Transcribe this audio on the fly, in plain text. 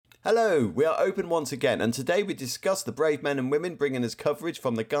Hello, we are open once again, and today we discuss the brave men and women bringing us coverage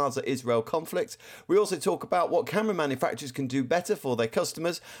from the Gaza-Israel conflict. We also talk about what camera manufacturers can do better for their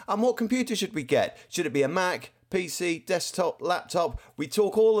customers, and what computer should we get? Should it be a Mac, PC, desktop, laptop? We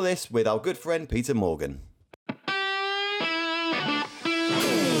talk all of this with our good friend Peter Morgan.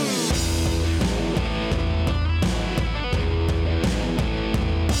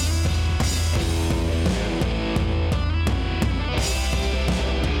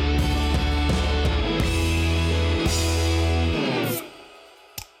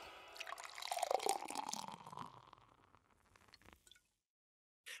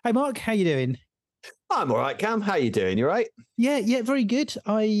 Hey, Mark, how you doing? I'm all right, Cam. How you doing? You all right? Yeah, very good.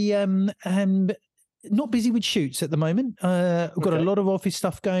 I am not busy with shoots at the moment. I've got a lot of office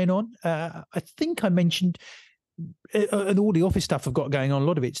stuff going on. I think I mentioned and all the office stuff I've got going on, a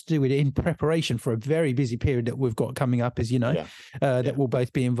lot of it's to do with it in preparation for a very busy period that we've got coming up, as you know, that we'll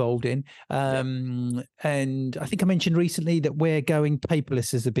both be involved in. And I think I mentioned recently that we're going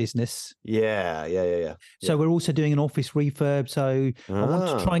paperless as a business. Yeah. So we're also doing an office refurb. So I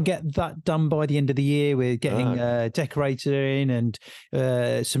want to try and get that done by the end of the year. We're getting a decorator in and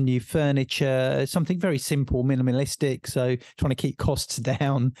some new furniture, something very simple, minimalistic. So trying to keep costs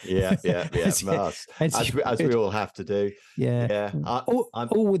down. Yeah. as we all have to do.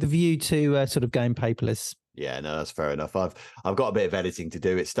 All with a view to sort of going paperless. Yeah, no, that's fair enough. I've got a bit of editing to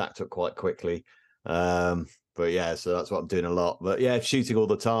do. It stacked up quite quickly. But yeah, so that's what I'm doing a lot. But yeah, shooting all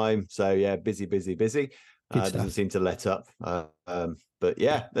the time. So yeah, busy. Doesn't seem to let up. But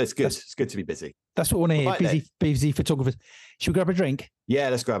yeah, it's good. It's good to be busy. That's what I want to hear. Busy photographers. Should we grab a drink? Yeah,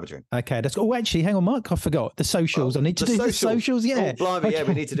 let's grab a drink. Okay, let's go. Oh, actually, hang on, Mark. I forgot the socials. I need to do the socials. Yeah. Oh, blimey, yeah,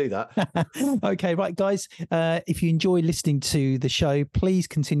 we need to do that. Okay, right, guys. If you enjoy listening to the show, please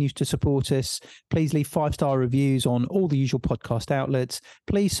continue to support us. Please leave 5-star reviews on all the usual podcast outlets.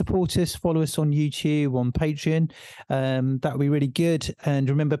 Please support us. Follow us on YouTube, on Patreon. That would be really good. And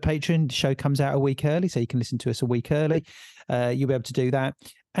remember, Patreon, the show comes out a week early, so you can listen to us a week early. You'll be able to do that.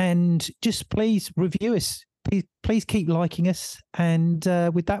 And just please review us. Please keep liking us. And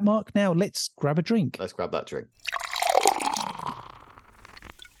with that, Mark, now let's grab a drink. Let's grab that drink.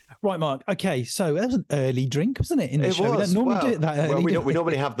 Right, Mark. Okay, so that was an early drink, wasn't it? In the show, we don't normally do it that early. We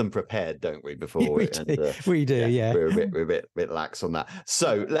normally have them prepared, don't we? Before we do. Yeah. We're a bit lax on that.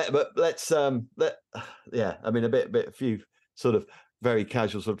 So let's a few sort of very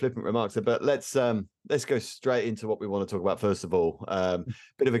casual, sort of flippant remarks there, but let's go straight into what we want to talk about first of all.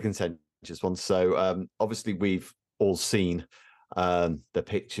 Bit of a contentious one. So obviously we've all seen the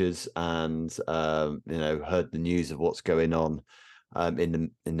pictures and heard the news of what's going on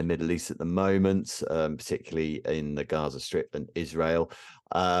in the Middle East at the moment, particularly in the Gaza Strip and Israel.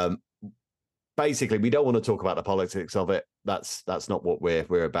 Basically, we don't want to talk about the politics of it. That's not what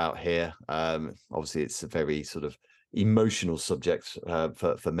we're about here. Obviously, it's a very sort of emotional subject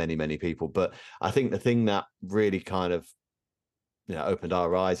for many people. But I think the thing that really kind of opened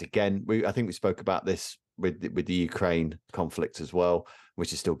our eyes again. I think we spoke about this with the Ukraine conflict as well,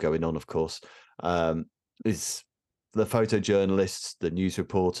 which is still going on, of course. Is the photojournalists, the news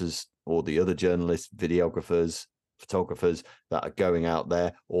reporters, or the other journalists, videographers, photographers that are going out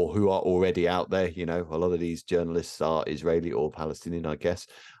there or who are already out there. A lot of these journalists are Israeli or Palestinian, I guess.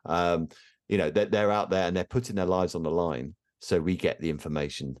 They're out there and they're putting their lives on the line so we get the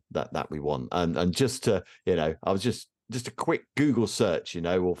information that we want. And just to, I was just a quick Google search,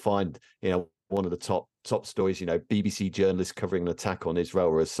 we'll find, one of the top stories, BBC journalists covering an attack on Israel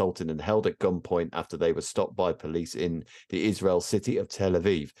were assaulted and held at gunpoint after they were stopped by police in the Israel city of Tel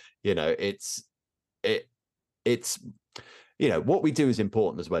Aviv. It's what we do is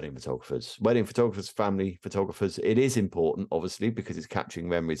important as wedding photographers, family photographers. It is important, obviously, because it's capturing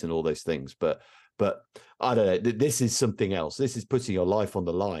memories and all those things. But I don't know. This is something else. This is putting your life on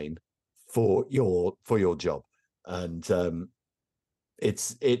the line for your job, and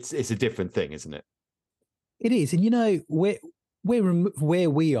it's a different thing, isn't it? It is, and where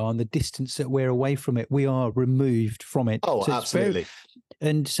we are and the distance that we're away from it, we are removed from it. Oh, so absolutely.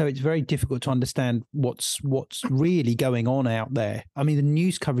 And so it's very difficult to understand what's really going on out there. I mean, the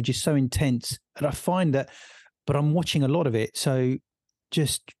news coverage is so intense, and I find that, but I'm watching a lot of it. So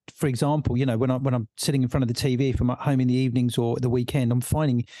just for example, when I'm sitting in front of the TV, if I'm at home in the evenings or the weekend, I'm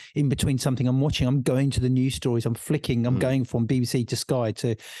finding in between something I'm watching, I'm going to the news stories, I'm flicking, I'm going from BBC to Sky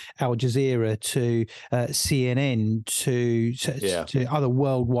to Al Jazeera to CNN to other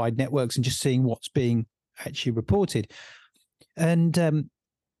worldwide networks and just seeing what's being actually reported. And I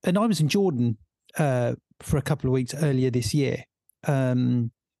was in Jordan for a couple of weeks earlier this year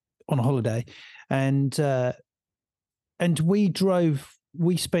on a holiday, and we drove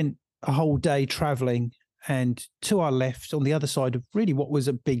we spent a whole day traveling, and to our left, on the other side of really what was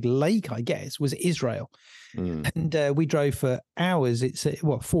a big lake, I guess, was Israel. And we drove for hours. It's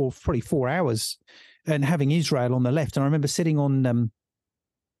probably 4 hours, and having Israel on the left. And I remember sitting on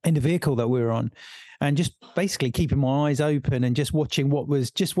in the vehicle that we were on, and just basically keeping my eyes open and just watching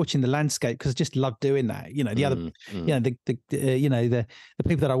the landscape, because I just loved doing that. The other, the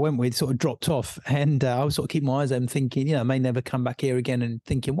people that I went with sort of dropped off, and I was sort of keeping my eyes open, thinking, I may never come back here again, and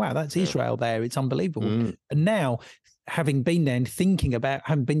thinking, wow, that's Israel there. It's unbelievable. And now, having been there and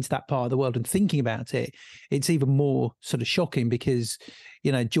having been to that part of the world and thinking about it, it's even more sort of shocking, because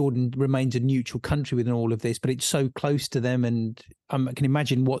Jordan remains a neutral country within all of this, but it's so close to them, and I can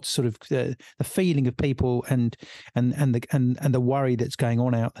imagine what sort of the feeling of people and the worry that's going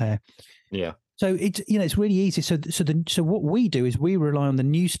on out there. Yeah. So it's really easy. So what we do is we rely on the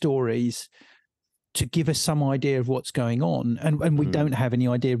news stories to give us some idea of what's going on, and we don't have any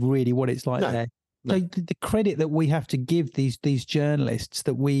idea of really what it's like there. No. So the credit that we have to give these journalists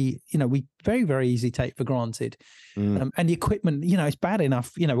that we very, very easily take for granted, and the equipment, it's bad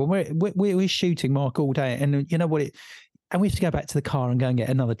enough, when we're shooting, Mark, all day, and and we have to go back to the car and go and get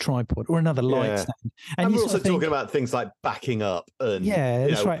another tripod or another light stand. And we're also talking about things like backing up and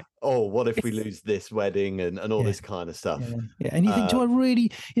that's right. Oh, what if we lose this wedding and all this kind of stuff? Yeah. And you think, do I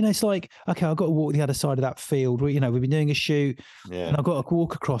really, it's like, okay, I've got to walk the other side of that field. We've been doing a shoot, and I've got to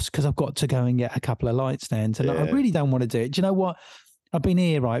walk across because I've got to go and get a couple of light stands, and I really don't want to do it. Do you know what? I've been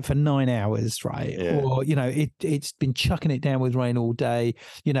here, right, for 9 hours, right? Yeah. Or, it's been chucking it down with rain all day.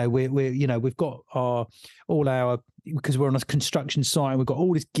 We've got because we're on a construction site, and we've got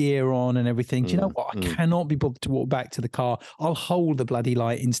all this gear on and everything. Do you know what? I cannot be bothered to walk back to the car. I'll hold the bloody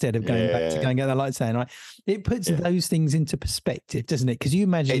light instead of going back to go and get the light stand, right? It puts those things into perspective, doesn't it? Because you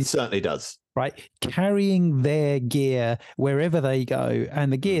imagine... It certainly does. Right, carrying their gear wherever they go,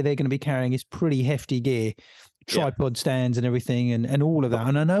 and the gear they're going to be carrying is pretty hefty gear. Tripod stands and everything, and all of that.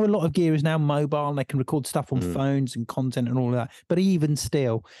 And I know a lot of gear is now mobile, and they can record stuff on phones and content and all of that, but even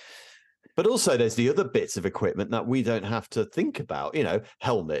still. But also there's the other bits of equipment that we don't have to think about,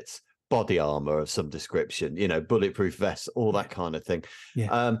 helmets, body armor of some description, bulletproof vests, all that kind of thing.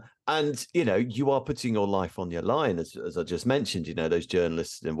 And you are putting your life on your line, as I just mentioned. Those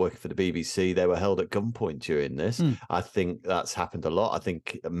journalists and working for the BBC, they were held at gunpoint during this. I think that's happened a lot. I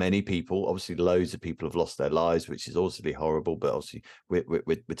think many people, obviously loads of people, have lost their lives, which is obviously horrible, but obviously we're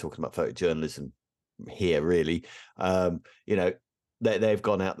talking about photojournalism here, really. They've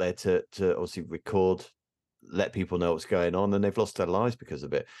gone out there to obviously record, let people know what's going on, and they've lost their lives because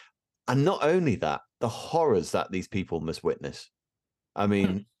of it. And not only that, the horrors that these people must witness. I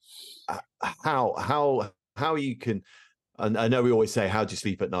mean, how you can, and I know we always say, how do you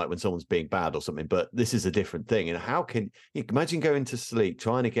sleep at night when someone's being bad or something, but this is a different thing. And how can you imagine going to sleep,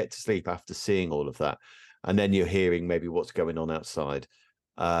 trying to get to sleep after seeing all of that, and then you're hearing maybe what's going on outside?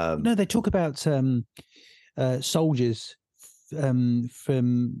 No, they talk about soldiers from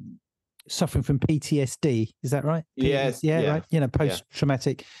suffering from PTSD. Is that right? Yes. Right.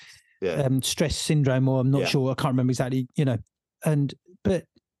 Post-traumatic stress syndrome, or I'm not sure. I can't remember exactly. But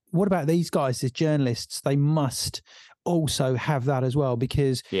what about these guys as journalists? They must also have that as well,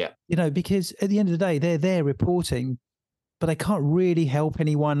 because because at the end of the day, they're there reporting, but they can't really help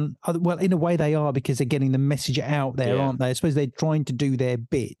anyone. Well, in a way they are, because they're getting the message out there, aren't they? I suppose they're trying to do their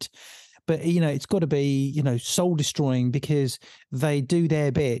bit. But it's got to be soul destroying, because they do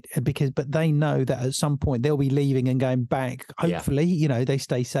their bit, but they know that at some point they'll be leaving and going back. Hopefully, they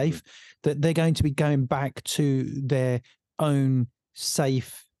stay safe. That they're going to be going back to their own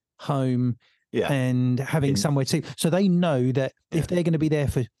safe home and having somewhere to. So they know that if they're going to be there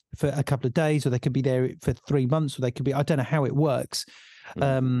for a couple of days, or they could be there for 3 months, or they could be, I don't know how it works.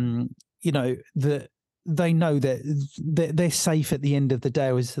 That they know that they're safe at the end of the day,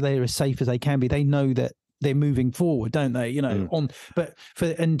 or they're as safe as they can be. They know that they're moving forward, don't they? But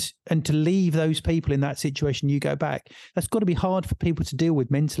to leave those people in that situation, you go back. That's got to be hard for people to deal with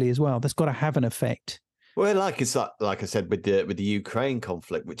mentally as well. That's got to have an effect. Well, like I said, with the Ukraine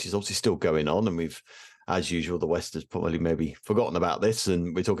conflict, which is obviously still going on, and we've, as usual, the West has probably maybe forgotten about this,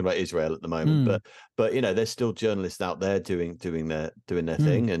 and we're talking about Israel at the moment. But there's still journalists out there doing their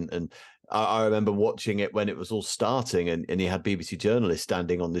thing, and I remember watching it when it was all starting, and you had BBC journalists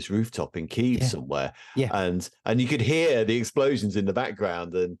standing on this rooftop in Kyiv somewhere, and you could hear the explosions in the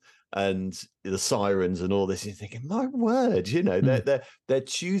background and the sirens and all this. You're thinking, my word, they're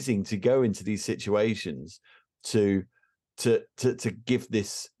choosing to go into these situations to give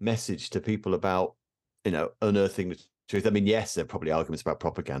this message to people about unearthing the truth. I mean, yes, there are probably arguments about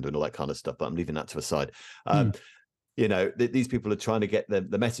propaganda and all that kind of stuff, but I'm leaving that to a side. you know, these people are trying to get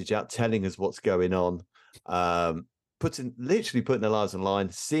the message out, telling us what's going on, literally putting their lives on the line,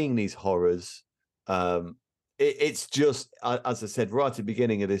 seeing these horrors. It's just, as I said right at the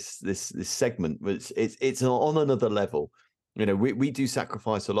beginning of this segment, it's on another level. You know, we do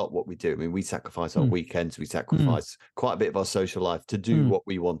sacrifice a lot what we do. I mean, we sacrifice our weekends, we sacrifice quite a bit of our social life to do what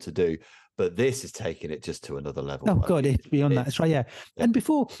we want to do. But this is taking it just to another level. Oh God, it's beyond that. That's right. Yeah. And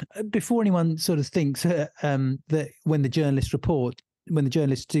before anyone sort of thinks that when the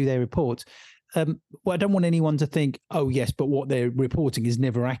journalists do their reports, well, I don't want anyone to think, oh yes, but what they're reporting is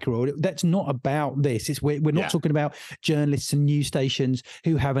never accurate. That's not about this. We're not talking about journalists and news stations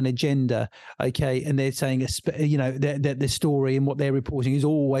who have an agenda, okay, and they're saying, you know, that the story and what they're reporting is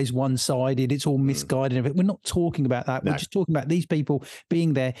always one-sided. It's all misguided. We're not talking about that. No. We're just talking about these people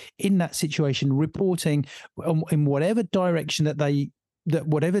being there in that situation, reporting in whatever direction that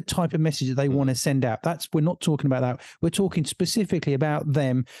whatever type of message that they want to send out. We're not talking about that. We're talking specifically about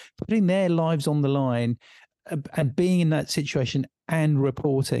them putting their lives on the line and being in that situation and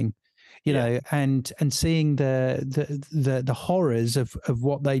reporting, you know, and seeing the horrors of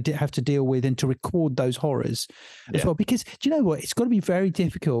what they have to deal with, and to record those horrors as well. Because do you know what? It's got to be very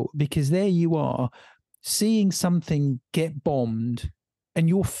difficult, because there you are seeing something get bombed and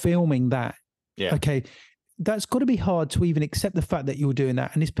you're filming that. Yeah. Okay. That's got to be hard to even accept the fact that you're doing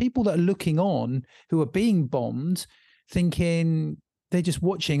that. And it's people that are looking on who are being bombed, thinking they're just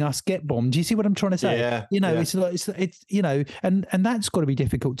watching us get bombed. Do you see what I'm trying to say? Yeah, you know, it's you know, and that's got to be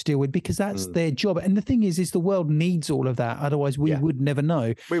difficult to deal with, because that's their job. And the thing is the world needs all of that. Otherwise we would never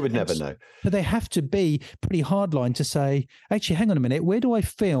know. We would never know. But they have to be pretty hardline to say, actually, hang on a minute, where do I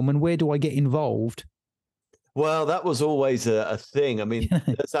film and where do I get involved? Well, that was always a thing. I mean,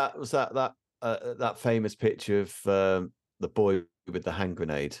 that famous picture of the boy with the hand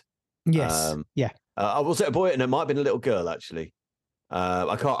grenade. Yes. Was it a boy? And it might have been a little girl, actually.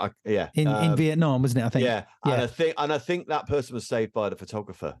 In Vietnam, wasn't it? I think. Yeah. And I think that person was saved by the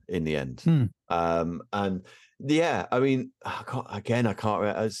photographer in the end. And yeah, I mean, I can't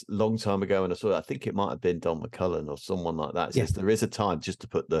remember. It was a long time ago when I saw it. I think it might have been Don McCullen or someone like that. It says there is a time just to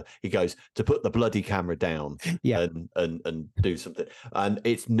put the bloody camera down and do something. And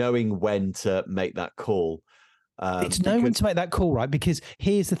it's knowing when to make that call. It's knowing when to make that call, right? Because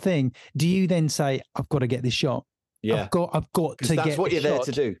here's the thing. Do you then say, I've got to get this shot? Yeah, I've got to get. That's what you're there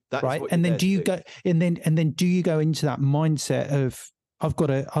to do. That's right. And then do you go? And then do you go into that mindset of I've got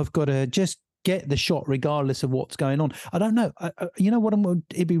to just get the shot regardless of what's going on? I don't know. You know what?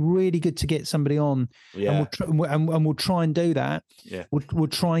 It'd be really good to get somebody on. Yeah. And we'll try and do that. Yeah. We'll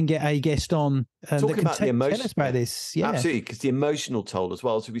try and get a guest on. Talk about the emotion. Tell us about this. Yeah, absolutely. Because the emotional toll as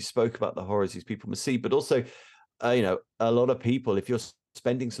well. So we spoke about the horrors these people must see, but also, you know, a lot of people, if you're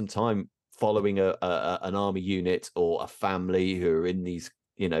spending some time following an army unit or a family who are in these,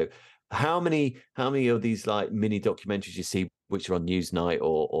 you know, how many of these like mini documentaries you see which are on Newsnight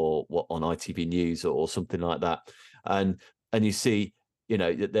or what on ITV News or something like that, and you see, you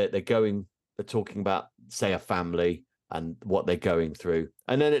know, they're talking about, say, a family and what they're going through,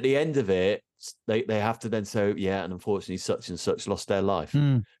 and then at the end of it they have to then say, yeah, and unfortunately such and such lost their life.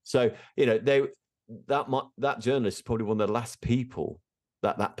 So, you know, that journalist is probably one of the last people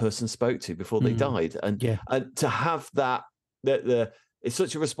that person spoke to before they died, and to have that it's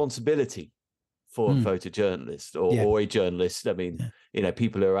such a responsibility for a photojournalist or a journalist. I mean, you know,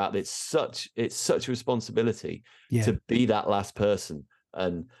 people who are out there, it's such a responsibility to be that last person,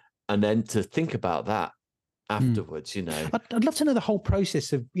 and then to think about that afterwards. You know, I'd love to know the whole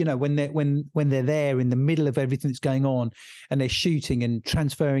process of, you know, when they're there in the middle of everything that's going on and they're shooting and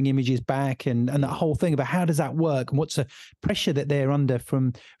transferring images back and that whole thing about how does that work, and what's the pressure that they're under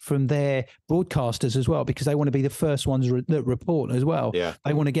from their broadcasters as well, because they want to be the first ones that report as well. Yeah,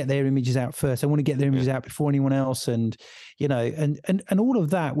 they want to get their images out first. They want to get their images out before anyone else, and you know, and all of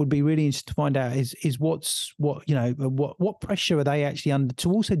that would be really interesting to find out is what pressure are they actually under to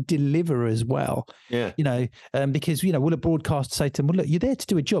also deliver as well. Yeah, you know. Because, you know, will a broadcaster say to them, well, look, you're there to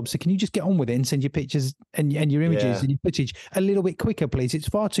do a job, so can you just get on with it and send your pictures and your images and your footage a little bit quicker, please? It's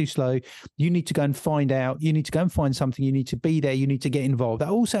far too slow. You need to go and find out. You need to go and find something. You need to be there. You need to get involved. That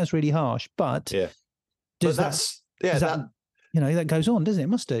all sounds really harsh, but that goes on, doesn't it? It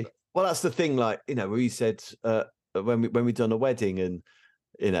must do. Well, that's the thing. Like, you know, we said when we done a wedding, and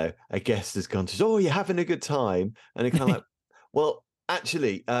you know, a guest has gone to, oh, you're having a good time, and they're kind of like, well,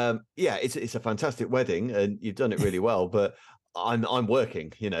 actually, it's a fantastic wedding, and you've done it really well. But I'm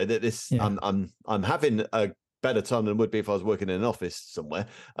working. You know, I'm having a better time than would be if I was working in an office somewhere,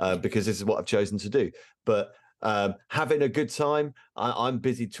 because this is what I've chosen to do. But having a good time. I'm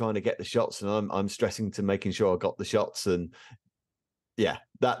busy trying to get the shots, and I'm stressing to making sure I got the shots. And yeah,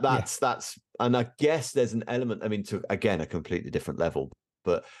 that's and I guess there's an element, I mean, to again a completely different level,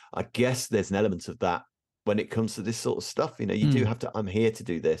 but I guess there's an element of that when it comes to this sort of stuff. You know, you do have to, I'm here to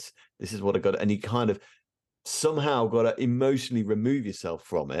do this. This is what I got, and you kind of somehow got to emotionally remove yourself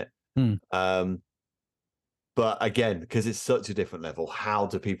from it. But again, because it's such a different level, how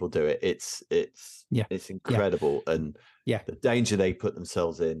do people do it? It's incredible, and the danger they put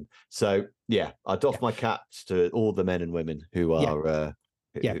themselves in. So yeah, I doff my caps to all the men and women who are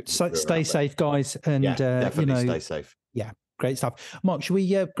So stay safe, guys, and definitely stay safe. Yeah, great stuff. Mark, should we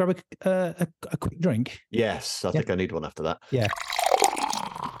grab a quick drink? Yes, I think I need one after that. Yeah.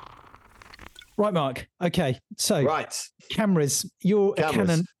 Right, Mark. Okay, so cameras. You're a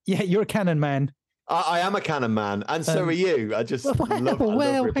Canon. Yeah, you're a Canon man. I am a Canon man, and so are you. I just love hang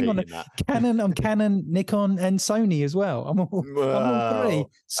on. that. Canon, I'm Canon, Nikon, and Sony as well. I'm all three.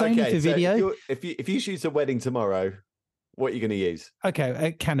 Sony for video. If you shoot a wedding tomorrow, what are you going to use?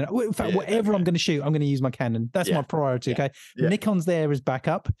 Okay, Canon. In fact, whatever I'm going to shoot, I'm going to use my Canon. That's my priority. Okay, Nikon's there as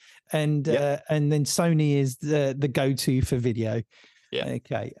backup, and then Sony is the go-to for video. Yeah.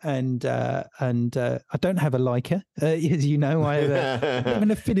 Okay. And I don't have a Leica, as you know. I have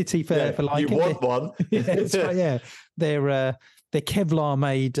an affinity for Leica. You want one? That's right. Yeah, they're Kevlar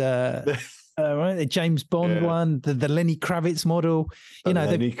made. Right, the James Bond one, the Lenny Kravitz model. You know,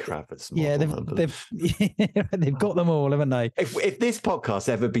 Lenny Kravitz model. They've got them all, haven't they? If this podcast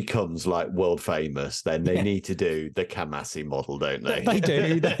ever becomes like world famous, then they need to do the Kamasi model, don't they? They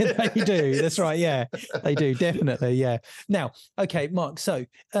do. They do. That's right. Yeah, they do. Definitely. Yeah. Now, okay, Mark. So,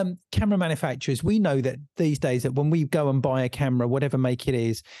 camera manufacturers, we know that these days that when we go and buy a camera, whatever make it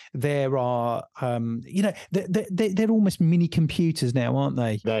is, there are, they're almost mini computers now, aren't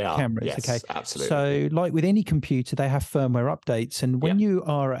they? They are. Cameras. Yes. Okay. Absolutely. So, like with any computer, they have firmware updates, and when you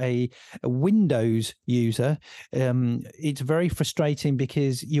are a Windows user, it's very frustrating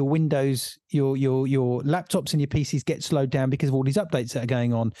because your Windows, your laptops and your PCs get slowed down because of all these updates that are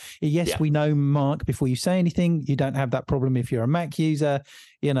going on. Yes, we know, Mark. Before you say anything, you don't have that problem if you're a Mac user,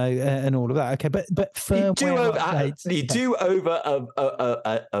 you know, and all of that. Okay, but firmware updates, you do over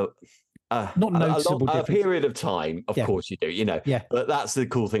not noticeable a period of time, of course you do, you know. Yeah. But that's the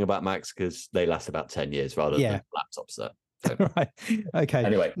cool thing about Macs, because they last about 10 years rather than laptops that. So. Right. Okay.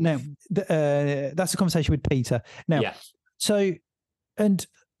 Anyway. Now, that's a conversation with Peter. Now, so, and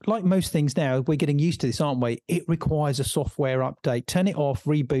like most things now, we're getting used to this, aren't we? It requires a software update. Turn it off,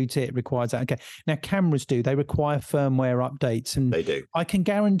 reboot it. It requires that. Okay. Now, cameras do. They require firmware updates. And they do. I can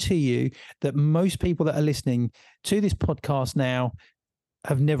guarantee you that most people that are listening to this podcast now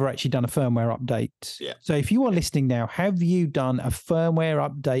have never actually done a firmware update. Yeah. So if you are listening now, have you done a firmware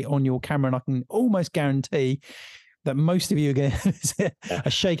update on your camera? And I can almost guarantee that most of you are going are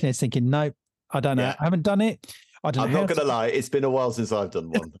shaking heads thinking, no, I don't know. I haven't done it. I don't know. I'm not going to lie. It's been a while since I've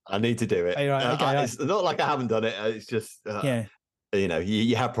done one. I need to do it. It's not like I haven't done it. It's just, you know,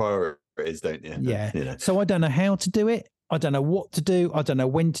 you have priorities, don't you? Yeah. You know. So I don't know how to do it. I don't know what to do. I don't know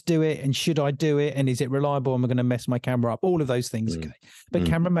when to do it. And should I do it? And is it reliable? Am I going to mess my camera up? All of those things. Okay. But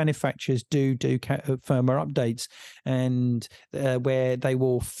camera manufacturers do firmware updates, and where they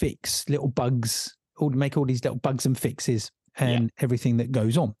will fix little bugs, or make all these little bugs and fixes and everything that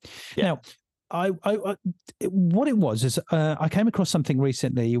goes on. Now, what it was is I came across something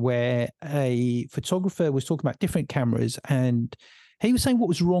recently where a photographer was talking about different cameras, and he was saying what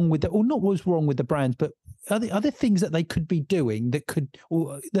was wrong with or not what was wrong with the brands, but other things that they could be doing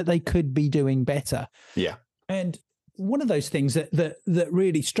that they could be doing better. Yeah. And one of those things that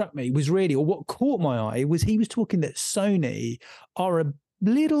really struck me was or what caught my eye was he was talking that Sony are a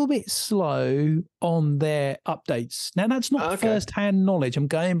little bit slow on their updates. Now, that's not first-hand knowledge. I'm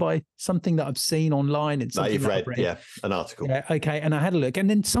going by something that I've seen online and something you've read, an article. Yeah, okay, and I had a look, and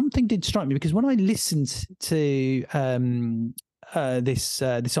then something did strike me, because when I listened to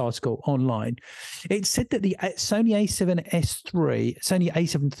this article online, it said that the Sony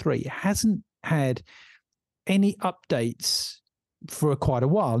A7 III hasn't had any updates for quite a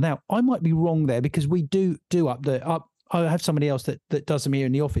while. Now, I might be wrong there, because we do update. I have somebody else that does them here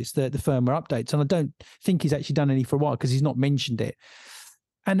in the office, the firmware updates, and I don't think he's actually done any for a while because he's not mentioned it.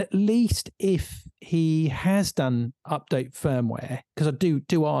 And at least if he has done update firmware, because I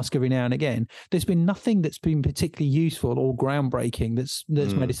do ask every now and again, there's been nothing that's been particularly useful or groundbreaking that's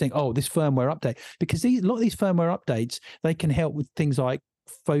made us think, oh, this firmware update. Because a lot of these firmware updates, they can help with things like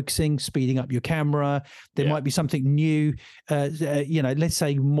focusing, speeding up your camera. There might be something new, let's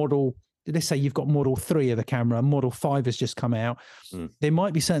say model let's say you've got Model 3 of a camera, Model 5 has just come out. There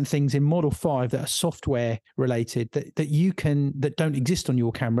might be certain things in Model 5 that are software related that don't exist on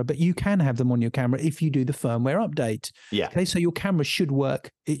your camera, but you can have them on your camera if you do the firmware update. Yeah. Okay, so your camera should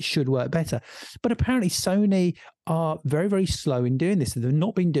work. It should work better. But apparently Sony are very, very slow in doing this. They've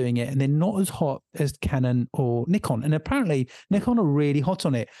not been doing it, and they're not as hot as Canon or Nikon. And apparently Nikon are really hot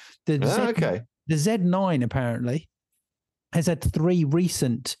on it. The Z9 apparently has had 3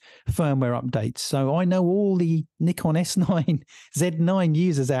 recent firmware updates. So I know all the Nikon S9, Z9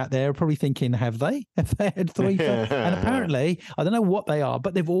 users out there are probably thinking, have they had 3? And apparently, I don't know what they are,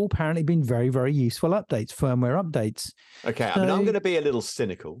 but they've all apparently been very, very useful updates, firmware updates. Okay, so, I mean, I'm going to be a little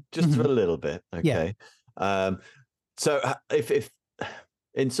cynical, just for a little bit. Okay. Yeah. So if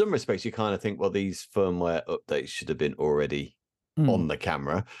in some respects you kind of think, well, these firmware updates should have been already on the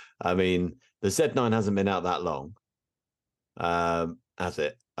camera. I mean, the Z9 hasn't been out that long. Has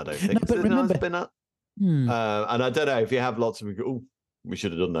it? I don't think. No, but remember, been out. And I don't know if you have lots of people. Oh, we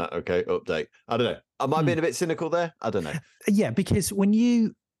should have done that. Okay, update. I don't know. Am I being a bit cynical there? I don't know. Yeah, because when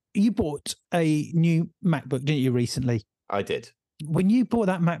you bought a new MacBook, didn't you, recently? I did. When you bought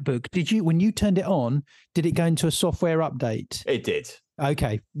that MacBook, when you turned it on, did it go into a software update? It did.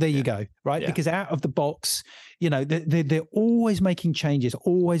 Okay, there you go. Right, because out of the box, they're always making changes,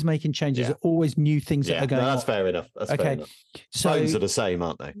 always new things that are going on. That's fair enough. That's fair enough. So, phones are the same,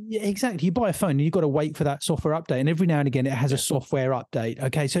 aren't they? Yeah, exactly. You buy a phone and you've got to wait for that software update, and every now and again it has a software update.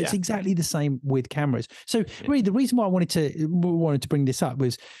 Okay, so it's exactly the same with cameras. So really, the reason why I wanted to bring this up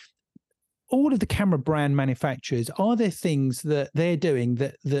was, all of the camera brand manufacturers, are there things that they're doing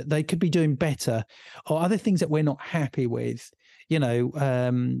that they could be doing better, or are there things that we're not happy with?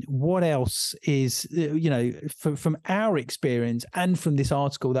 What else is, from our experience and from this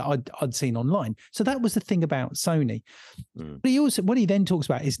article that I'd seen online. So that was the thing about Sony. But what he then talks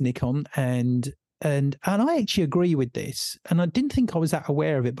about is Nikon, and I actually agree with this. And I didn't think I was that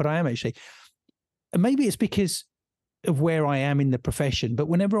aware of it, but I am actually. And maybe it's because of where I am in the profession, but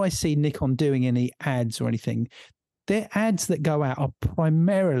whenever I see Nikon doing any ads or anything, their ads that go out are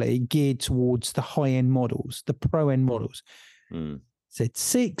primarily geared towards the high-end models, the pro-end models. Z6,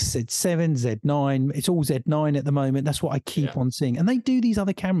 Z7, Z9. It's all Z9 at the moment. That's what I keep on seeing. And they do these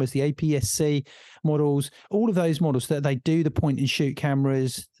other cameras, the APS-C models, all of those models that they do, the point and shoot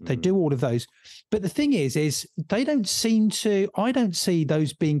cameras. They do all of those. But the thing is they don't seem to, I don't see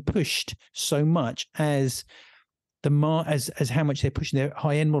those being pushed so much as as how much they're pushing their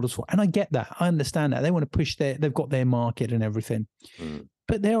high-end models for. And I get that. I understand that. They want to push they've got their market and everything.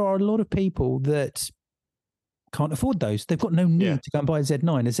 But there are a lot of people that can't afford those. They've got no need to go and buy a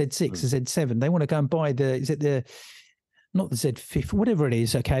Z9, a Z6, a Z7. They want to go and buy not the Z50, whatever it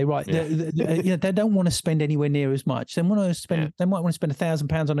is. Okay, right. They don't want to spend anywhere near as much. They want to spend. They might want to spend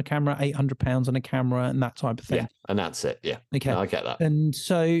 £1,000 on a camera, £800 on a camera, and that type of thing. Yeah, and that's it. Yeah. Okay, no, I get that. And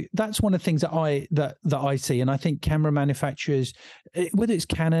so that's one of the things that I see, and I think camera manufacturers, whether it's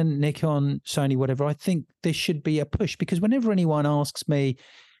Canon, Nikon, Sony, whatever, I think there should be a push, because whenever anyone asks me,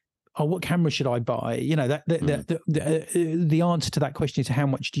 oh, what camera should I buy? The answer to that question is, how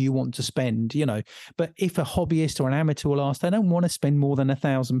much do you want to spend? But if a hobbyist or an amateur will ask, they don't want to spend more than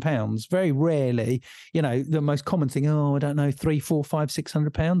 £1,000. Very rarely, the most common thing, I don't know, £300, £400,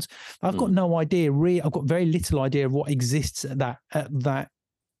 £500, £600. I've got no idea. I've got very little idea of what exists at that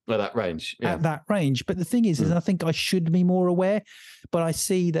range. At that range. But the thing is I think I should be more aware. But I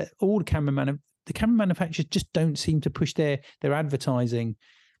see that all the camera manufacturers just don't seem to push their advertising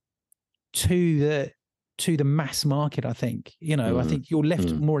to the mass market. I think I think you're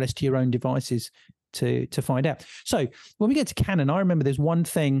left more or less to your own devices to find out. So when we get to Canon, I remember there's one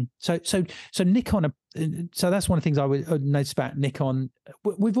thing. So Nikon. So that's one of the things I would notice about Nikon.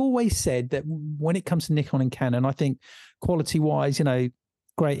 We've always said that when it comes to Nikon and Canon, I think quality wise,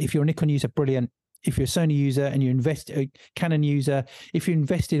 great. If you're a Nikon user, brilliant. If you're a Sony user and you Canon user, if you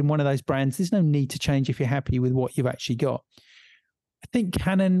invested in one of those brands, there's no need to change if you're happy with what you've actually got. I think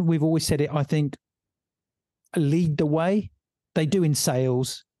Canon, we've always said it, I think lead the way. They do in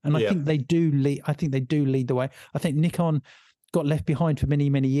sales, and I think they do lead. I think they do lead the way. I think Nikon got left behind for many,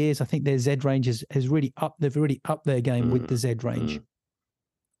 many years. I think their Z range has really they've really upped their game with the Z range.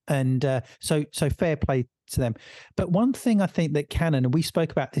 And so fair play to them. But one thing I think that Canon, and we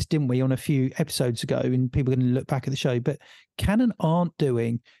spoke about this, didn't we, on a few episodes ago, and people are going to look back at the show, but Canon aren't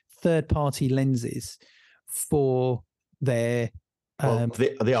doing third-party lenses for their the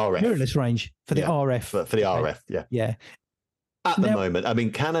RF mirrorless range, for the RF. For the RF, yeah. At the moment, I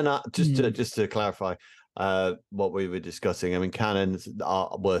mean, Canon, just to clarify what we were discussing, I mean, Canon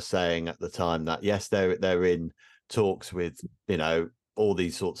were saying at the time that, yes, they're in talks with, all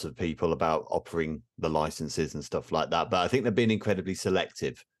these sorts of people about offering the licenses and stuff like that. But I think they've been incredibly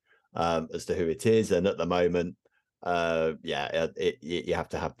selective as to who it is. And at the moment, you have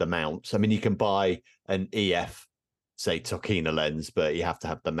to have the mounts. I mean, you can buy an EF, say Tokina lens, but you have to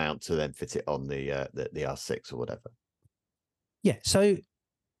have the mount to then fit it on the R6 or whatever. Yeah. So,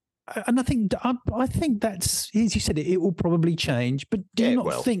 and I think that's, as you said, it will probably change. But do you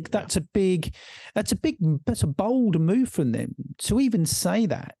not think that's that's a bold move from them to even say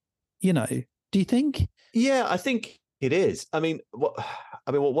that? You know, do you think? Yeah, I think it is. I mean,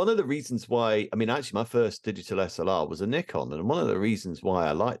 one of the reasons why, I mean, actually, my first digital SLR was a Nikon, and one of the reasons why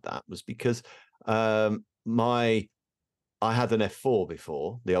I liked that was because I had an f4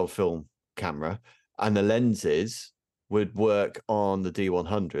 before, the old film camera, and the lenses would work on the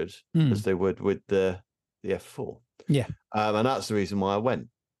D100 as they would with the f4. Yeah, and that's the reason why I went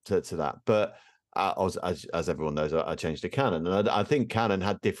to that. But as everyone knows, I changed to Canon, and I think Canon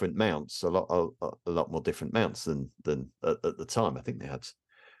had different mounts, a lot more different mounts than at the time. I think they had.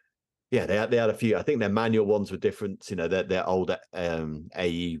 Yeah, they had a few. I think their manual ones were different. You know, their older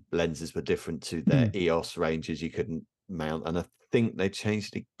AE lenses were different to their EOS ranges. You couldn't mount, and I think they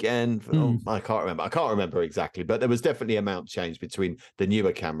changed again. I can't remember exactly, but there was definitely a mount change between the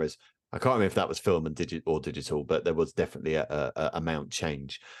newer cameras. I can't remember if that was film and digital, but there was definitely a mount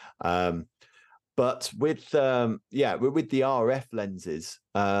change. But with the RF lenses,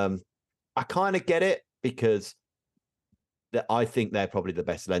 I kind of get it, because I think they're probably the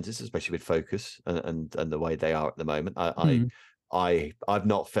best lenses, especially with focus and the way they are at the moment. I've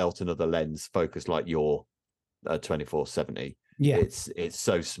not felt another lens focus like your 24-70. Yeah, it's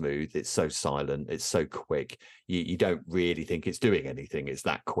so smooth, it's so silent, it's so quick. You don't really think it's doing anything. It's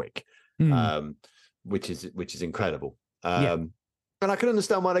that quick, which is incredible. And I can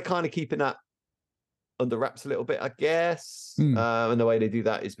understand why they're kind of keeping that under wraps a little bit, I guess. And the way they do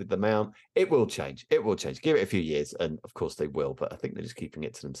that is with the mount. It will change. Give it a few years, and of course they will. But I think they're just keeping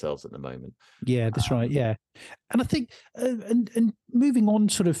it to themselves at the moment. Yeah, that's right. Yeah, and I think, and moving on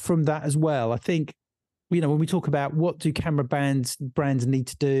sort of from that as well, I think, you know, when we talk about what do camera brands need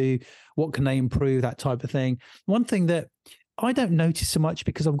to do, what can they improve, that type of thing. One thing that I don't notice so much,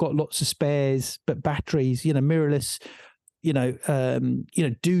 because I've got lots of spares, but batteries, you know, mirrorless,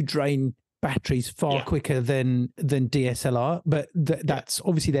 do drain batteries far quicker than DSLR, but that's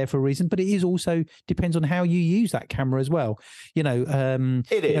obviously there for a reason. But it is also depends on how you use that camera as well. You know,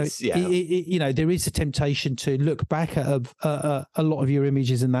 there is a temptation to look back at a lot of your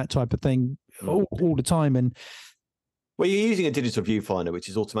images and that type of thing all the time. And well, you're using a digital viewfinder, which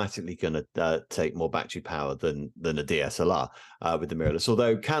is automatically going to take more battery power than a DSLR with the mirrorless.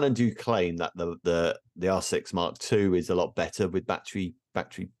 Although Canon do claim that the R6 Mark II is a lot better with battery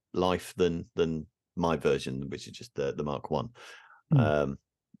life than my version, which is just the Mark One. I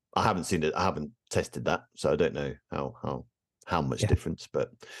haven't seen it. I haven't tested that, so I don't know how much difference. But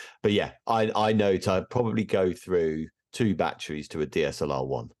yeah, I know I'd probably go through 2 batteries to a DSLR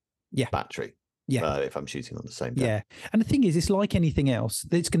 1 battery. Yeah, if I'm shooting on the same day. Yeah, and the thing is, it's like anything else.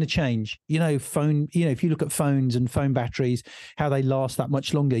 It's going to change. You know, if you look at phones and phone batteries, how they last that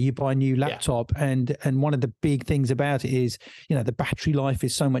much longer. You buy a new laptop, and one of the big things about it is, you know, the battery life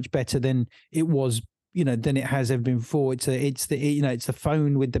is so much better than it was, you know, than it has ever been before. It's the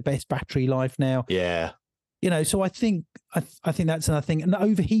phone with the best battery life now. Yeah. You know, so I think that's another thing. And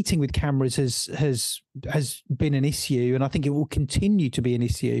overheating with cameras has been an issue, and I think it will continue to be an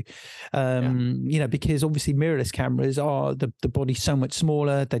issue. You know, because obviously mirrorless cameras are the body's so much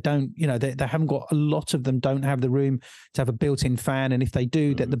smaller. They don't, you know, they haven't got, a lot of them don't have the room to have a built-in fan, and if they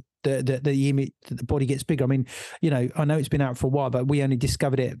do, that the image, the body gets bigger. I mean, you know it's been out for a while, but we only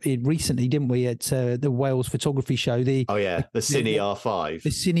discovered it recently, didn't we, at the Wales photography show? The Cine R5, the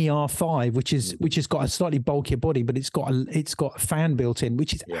Cine R5, which has got a slightly bulkier body, but it's got a fan built in,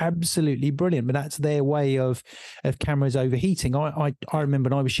 which is absolutely brilliant. But that's their way of cameras overheating. I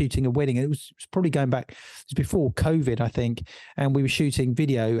remember when I was shooting a wedding, and it was probably going back, it was before COVID, I think, and we were shooting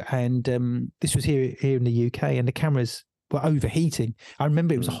video, and this was here in the UK, and the cameras were overheating. I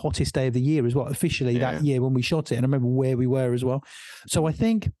remember it was the hottest day of the year as well, officially that year when we shot it, and I remember where we were as well. So I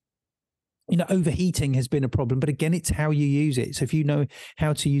think, you know, overheating has been a problem, but again, it's how you use it. So if you know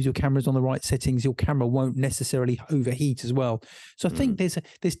how to use your cameras on the right settings, your camera won't necessarily overheat as well. So I think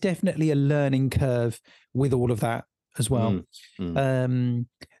there's definitely a learning curve with all of that as well.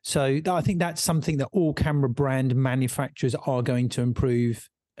 So I think that's something that all camera brand manufacturers are going to improve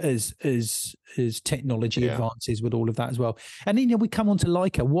as technology advances with all of that as well. And then, you know, we come on to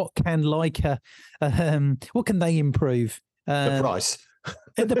Leica. What can Leica, what can they improve? The price.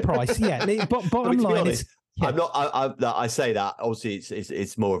 The price, yeah. Bottom line is, I'm not. I say that obviously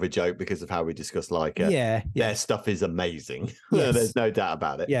it's more of a joke because of how we discuss Leica. Their stuff is amazing. Yes. There's no doubt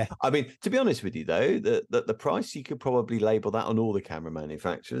about it. Yeah. I mean, to be honest with you, though, the price, you could probably label that on all the camera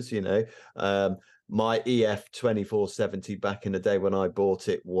manufacturers. My EF 2470 back in the day when I bought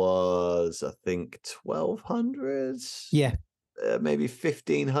it was, I think, 1200. Yeah. Maybe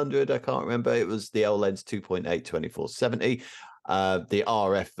 1500. I can't remember. It was the L lens 2.8 2470. The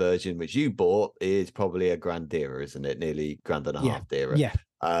RF version, which you bought, is probably a grand dearer, isn't it? Nearly grand and a half dearer. Yeah.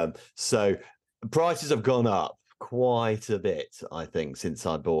 So prices have gone up quite a bit, I think, since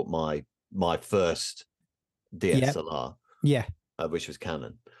I bought my first DSLR. Yeah. Which was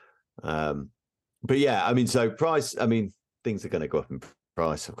Canon. But yeah, I mean, so price, I mean, things are going to go up in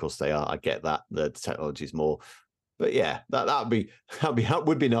price. Of course they are. I get that. The technology is more. But yeah, that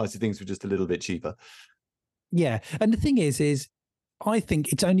would be nice if things were just a little bit cheaper. Yeah, and the thing is I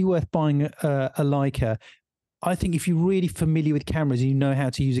think it's only worth buying a Leica. I think if you're really familiar with cameras and you know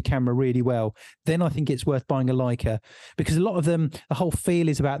how to use a camera really well, then I think it's worth buying a Leica, because a lot of them, the whole feel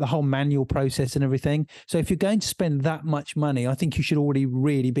is about the whole manual process and everything. So if you're going to spend that much money, I think you should already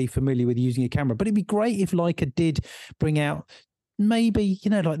really be familiar with using a camera. But it'd be great if Leica did bring out, maybe,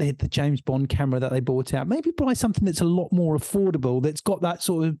 like the James Bond camera that they brought out, maybe buy something that's a lot more affordable, that's got that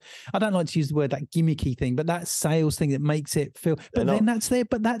sort of, I don't like to use the word that gimmicky thing, but that sales thing that makes it feel, but that's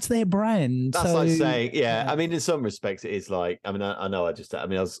their brand. That's like saying, I mean, in some respects it is like, I mean, I know I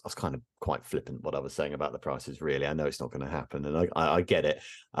was kind of quite flippant what I was saying about the prices, really. I know it's not going to happen, and I get it.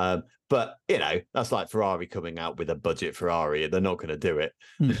 But that's like Ferrari coming out with a budget Ferrari, and they're not going to do it.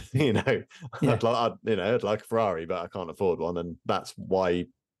 I'd like a Ferrari, but I can't afford one, and that's why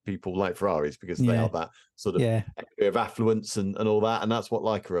people like Ferraris, because they are that sort of area of affluence and all that, and that's what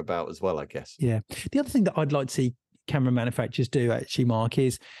Leica are about as well, I guess. Yeah. The other thing that I'd like to see camera manufacturers do, actually, Mark,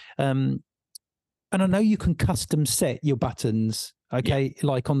 is, and I know you can custom set your buttons. Okay,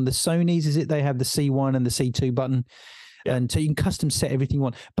 like on the Sonys, is it? They have the C1 and the C2 button. And so you can custom set everything you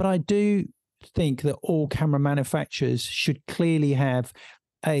want. But I do think that all camera manufacturers should clearly have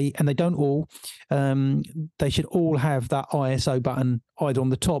and they don't all, they should all have that ISO button either on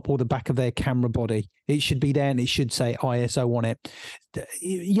the top or the back of their camera body. It should be there and it should say ISO on it.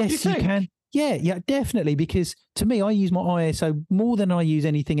 Yes, you can. Yeah, definitely. Because to me, I use my ISO more than I use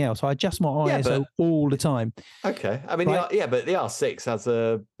anything else. I adjust my ISO all the time. Okay. I mean, right? But the R6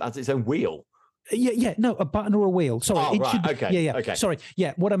 has its own wheel. No, a button or a wheel. Sorry, should. Okay. Okay. Sorry.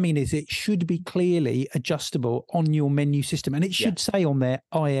 Yeah, what I mean is it should be clearly adjustable on your menu system, and it should say on there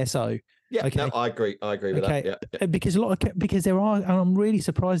ISO. Yeah, okay. No, I agree with that. Yeah. Because there are, and I'm really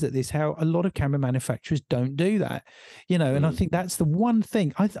surprised at this, how a lot of camera manufacturers don't do that. And I think that's the one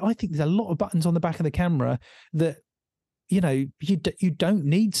thing. I think there's a lot of buttons on the back of the camera that, you don't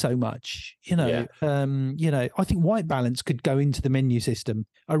need so much. I think white balance could go into the menu system.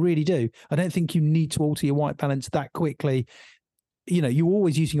 I really do. I don't think you need to alter your white balance that quickly. You're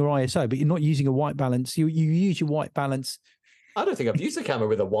always using your ISO, but you're not using a white balance. You use your white balance. I don't think I've used a camera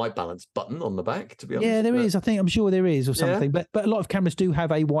with a white balance button on the back, to be honest. Yeah, there is. I'm sure there is, or something. But a lot of cameras do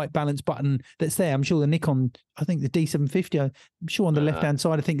have a white balance button that's there. I'm sure the Nikon, I think the D750, I'm sure on the left-hand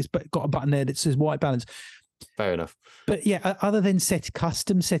side, I think it's got a button there that says white balance. Fair enough. But other than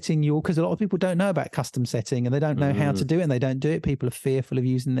custom setting because a lot of people don't know about custom setting and they don't know how to do it, and they don't do it. People are fearful of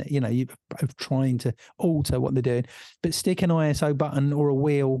using that, of trying to alter what they're doing. But stick an ISO button or a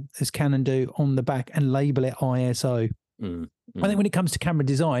wheel, as Canon do, on the back and label it ISO. I think when it comes to camera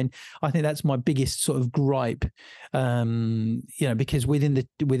design, I think that's my biggest sort of gripe. Because within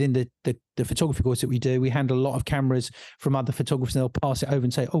the photography course that we do, we handle a lot of cameras from other photographers, and they'll pass it over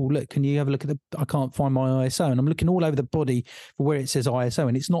and say, "Oh, look, can you have a look at I can't find my ISO," and I'm looking all over the body for where it says ISO,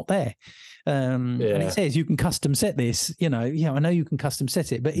 and it's not there. And it says you can custom set this. I know you can custom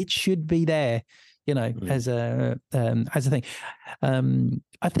set it, but it should be there. As a thing.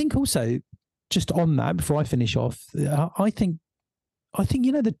 I think also, just on that, before I finish off, I think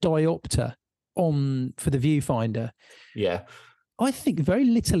the diopter for the viewfinder. Yeah. I think very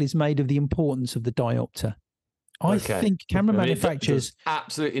little is made of the importance of the diopter. I think camera manufacturers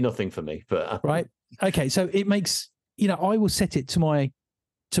absolutely nothing for me, but right. Okay, so it makes I will set it to my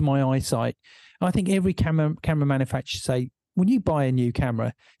eyesight. I think every camera manufacturer say, when you buy a new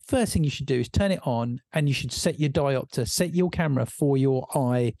camera, first thing you should do is turn it on, and you should set your diopter, set your camera for your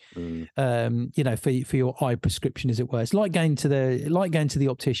eye, for your eye prescription, as it were. It's like going to the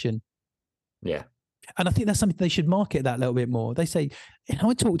optician. Yeah. And I think that's something they should market that a little bit more. They say,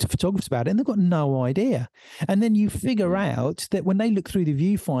 I talk to photographers about it and they've got no idea. And then you figure out that when they look through the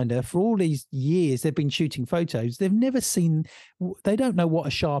viewfinder for all these years they've been shooting photos, they don't know what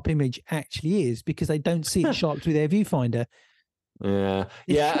a sharp image actually is because they don't see it sharp through their viewfinder. Yeah.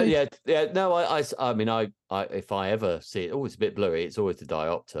 No, I mean, if I ever see it, it's a bit blurry. It's always the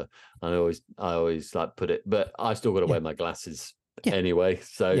diopter, and I always like put it, but I still got to wear my glasses anyway.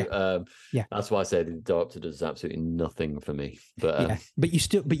 So that's why I said the diopter does absolutely nothing for me. But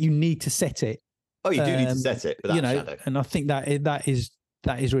but you need to set it. Oh, you do need to set it, without shadow. And I think that is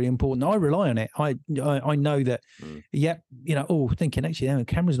really important. I rely on it. I know that. Thinking actually, the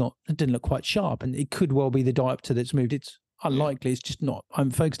camera's it didn't look quite sharp, and it could well be the diopter that's moved. It's unlikely. It's just not. I'm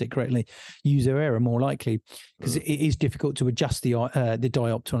focused it correctly. User error more likely because it is difficult to adjust the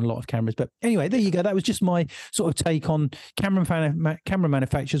diopter on a lot of cameras. But anyway, there you go. That was just my sort of take on camera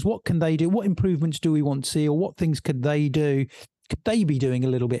manufacturers. What can they do? What improvements do we want to see, or what things could they do? Could they be doing a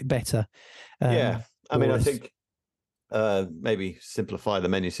little bit better? I mean, I think maybe simplify the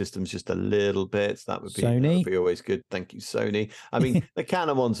menu systems just a little bit. That would be always good. Thank you, Sony. I mean, the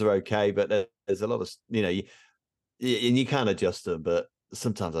Canon ones are okay, but there's a lot of and you can adjust them, but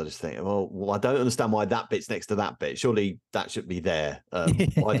sometimes I just think, well, I don't understand why that bit's next to that bit. Surely that should be there.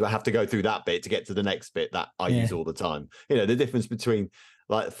 Why do I have to go through that bit to get to the next bit that I use all the time? The difference between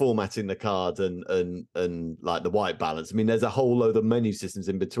like formatting the card and like the white balance. I mean, there's a whole load of menu systems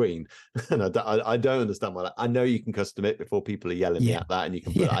in between, and I don't understand why. I know you can custom it before people are yelling me at that, and you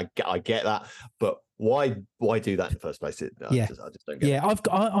can. I get that, but why do that in the first place? I just don't get it. I've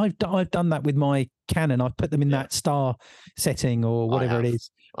done that with my Canon. I've put them in that star setting or whatever it is.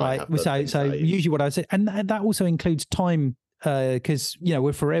 Right. So usually what I say, and that also includes time. Because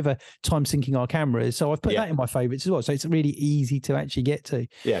we're forever time syncing our cameras, so I've put that in my favorites as well. So it's really easy to actually get to.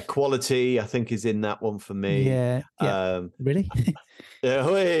 Yeah, quality I think is in that one for me. Really.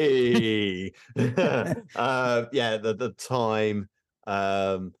 The time.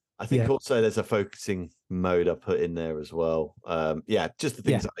 I think also there's a focusing mode I put in there as well. Just the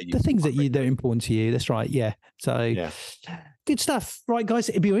things that are important to you. That's right. So good stuff, right, guys?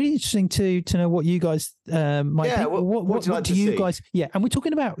 It'd be really interesting to know what you guys might think. What do you guys? And we're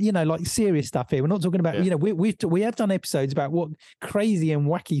talking about like serious stuff here. We're not talking about we have done episodes about what crazy and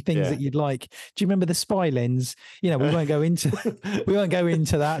wacky things that you'd like. Do you remember the spy lens? We won't go into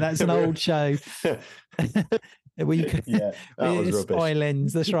that. That's an old show. That was spy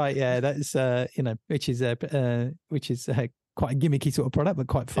lens. That's right. Yeah, that's which is quite a gimmicky sort of product, but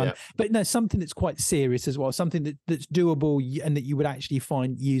quite fun. But no, something that's quite serious as well. Something that's doable and that you would actually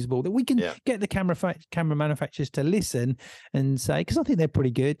find usable. That we can get the camera manufacturers to listen and say, because I think they're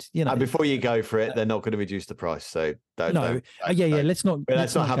pretty good. And before you go for it, they're not going to reduce the price. So let's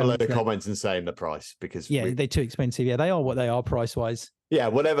not have a load of comments and saying the price because they're too expensive. Yeah, they are what they are price wise. Yeah,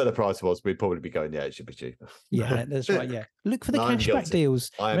 whatever the price was, we'd probably be going, it should be cheaper. Yeah, that's right. Yeah. Look for the cashback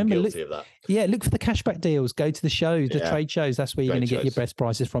deals. I am guilty of that. Yeah, look for the cashback deals. Go to the shows, the trade shows. That's where you're going to get your best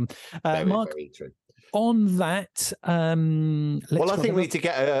prices from. Mark, very true. On that, I think we need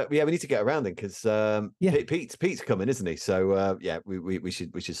to get around then because Pete's coming, isn't he? So we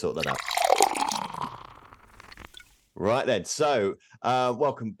should sort that out. Right then. So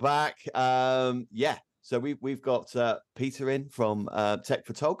welcome back. So we've got Peter in from Tech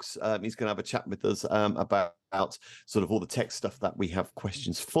Photogs. He's going to have a chat with us about sort of all the tech stuff that we have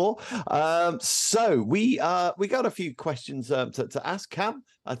questions for. So we got a few questions to ask. Cam,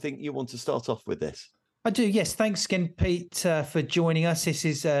 I think you want to start off with this. I do, yes. Thanks again, Pete, for joining us. This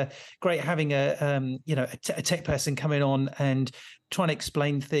is great having a tech person coming on and trying to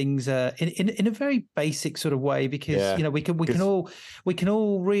explain things in a very basic sort of way, because we can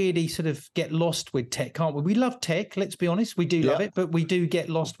all really sort of get lost with tech, can't we? We love tech, let's be honest. We do love it, but we do get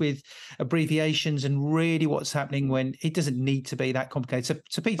lost with abbreviations and really what's happening when it doesn't need to be that complicated.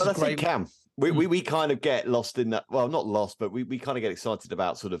 So Pete's great. Cam. We kind of get lost in that. Well, not lost, but we kind of get excited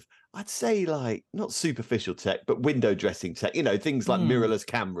about sort of, I'd say, like not superficial tech, but window dressing tech. Things like mirrorless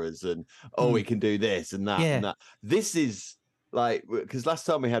cameras and we can do this and that and that. This is like, because last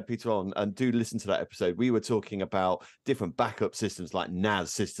time we had Peter on, and do listen to that episode, we were talking about different backup systems like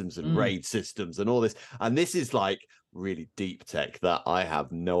NAS systems and RAID systems and all this. And this is like really deep tech that I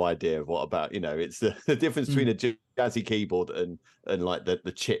have no idea of what about. It's the difference between a jazzy keyboard and like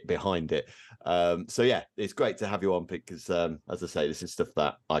the chip behind it. So yeah, it's great to have you on, because as I say, this is stuff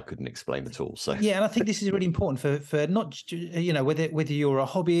that I couldn't explain at all. So yeah, and I think this is really important for not whether you're a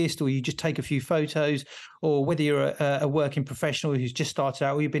hobbyist or you just take a few photos, or whether you're a working professional who's just started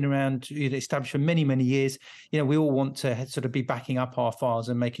out or you've been around, established for many years. We all want to sort of be backing up our files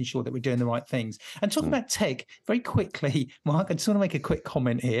and making sure that we're doing the right things. And talking about tech very quickly, Mark, I just want to make a quick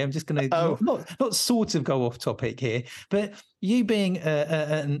comment here. I'm just going to not sort of go off topic here, but you being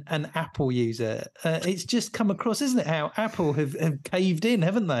an Apple user, it's just come across, isn't it, how Apple have caved in,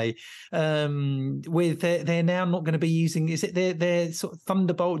 haven't they? With they're now not going to be using, is it their sort of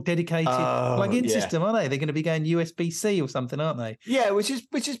Thunderbolt dedicated plug-in system, are they? They're going to be going USB-C or something, aren't they? Yeah, which is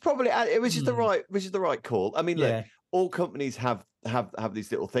probably the right call. I mean, look, all companies have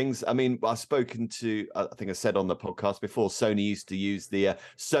these little things. I mean, I've spoken to, I think I said on the podcast before, Sony used to use the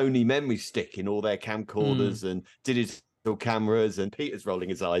Sony memory stick in all their camcorders and digital cameras, and Peter's rolling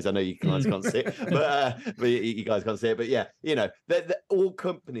his eyes. I know you guys can't see it, but you guys can't see it. But yeah, all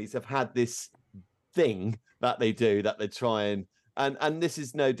companies have had this thing that they do, that they try and this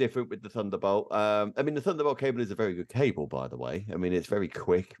is no different with the Thunderbolt. I mean, the Thunderbolt cable is a very good cable, by the way. I mean, it's very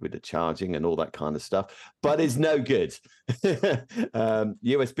quick with the charging and all that kind of stuff, but it's no good.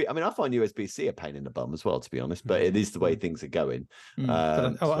 USB, I mean, I find USB-C a pain in the bum as well, to be honest, but it is the way things are going.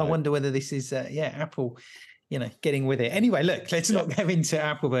 I wonder whether this is, Apple, getting with it. Anyway, look, let's not go into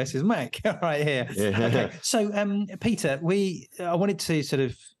Apple versus Mac right here. Okay. So, Peter, I wanted to sort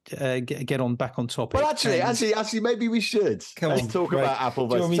of get back on topic. Well, actually, maybe we should. Let's talk about Apple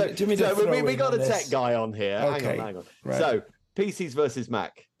versus. We got a tech guy on here. Okay. Hang on. Right. So, PCs versus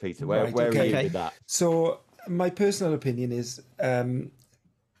Mac, Peter. Where are you with that? So, my personal opinion is,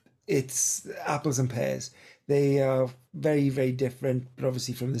 it's apples and pears. They are very, very different, but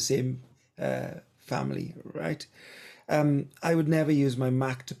obviously from the same family, right? I would never use my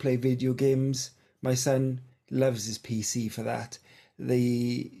Mac to play video games. My son loves his PC for that.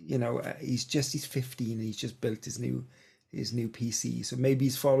 He's 15 and he's just built his new PC, so maybe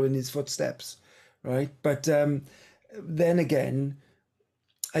he's following his footsteps, right? But then again,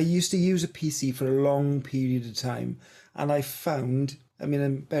 I used to use a PC for a long period of time, and I found,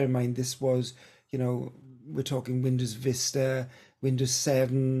 and bear in mind, this was, we're talking Windows Vista, Windows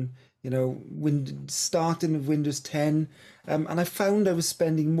 7, starting with Windows 10, and I found I was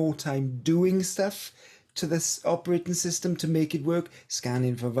spending more time doing stuff to this operating system to make it work,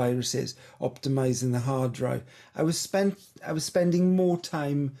 scanning for viruses, optimizing the hard drive. I was spending more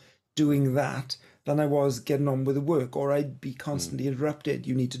time doing that than I was getting on with the work, or I'd be constantly interrupted.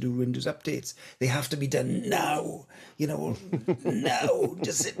 You need to do Windows updates. They have to be done now. Now,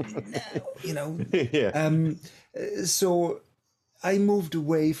 just now. Yeah. So I moved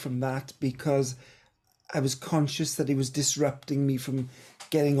away from that because I was conscious that it was disrupting me from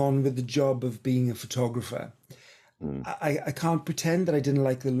getting on with the job of being a photographer. I can't pretend that I didn't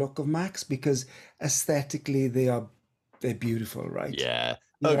like the look of Macs, because aesthetically they're beautiful, right? Yeah.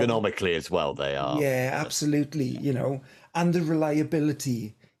 Ergonomically as well, they are. Yeah, absolutely. And the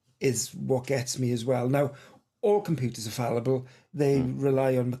reliability is what gets me as well. Now, all computers are fallible. They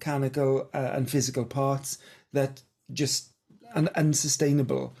rely on mechanical and physical parts that just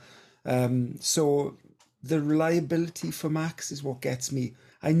unsustainable. So the reliability for Macs is what gets me.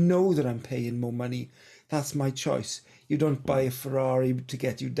 I know that I'm paying more money. That's my choice. You don't buy a Ferrari to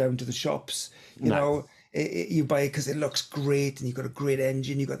get you down to the shops. You buy it because it looks great and you've got a great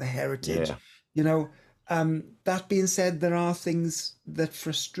engine, you've got the heritage. That being said, there are things that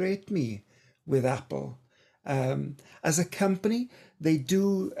frustrate me with Apple. As a company, they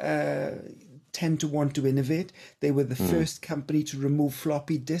do tend to want to innovate. They were the first company to remove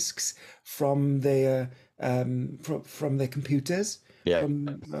floppy disks from their computers. Yeah.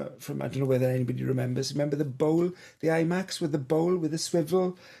 From I don't know whether anybody remembers. Remember the bowl, the iMacs with the bowl with the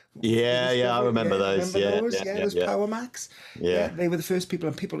swivel? Yeah, I remember those. Those Power Macs. Yeah, they were the first people,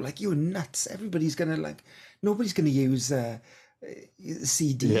 and people were like, "You're nuts! Nobody's gonna use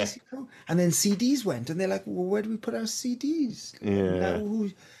CDs." And then CDs went, and they're like, "Well, where do we put our CDs?" Yeah. Now,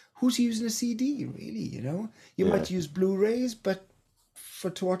 who's using a CD really? You might use Blu-rays, but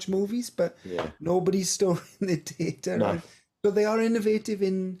to watch movies, but nobody's storing the data. No. Right? So they are innovative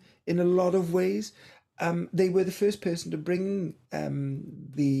in a lot of ways. They were the first person to bring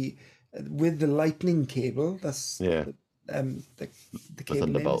with the lightning cable. That's the cable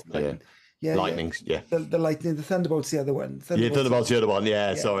Thunderbolt. Lightning. The lightning. The Thunderbolt's the other one. Thunderbolt's the other one.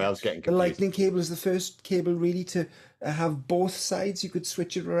 Yeah, sorry, I was getting confused. The lightning cable is the first cable really to have both sides. You could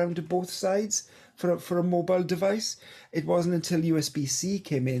switch it around to both sides for a mobile device. It wasn't until USB-C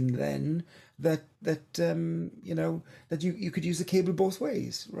came in then that you could use the cable both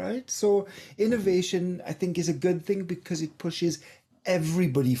ways, right? So innovation, I think, is a good thing because it pushes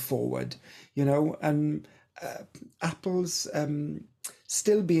everybody forward, and Apple's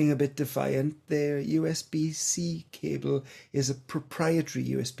still being a bit defiant. Their USB-C cable is a proprietary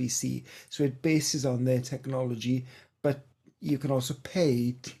USB-C, so it bases on their technology, but you can also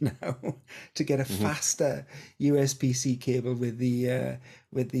pay now to get a faster USB-C cable with the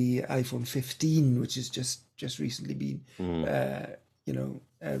iPhone 15, which has just recently been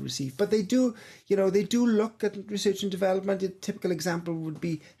received. But they do look at research and development. A typical example would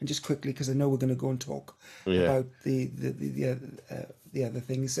be, and just quickly because I know we're going to go and talk about the other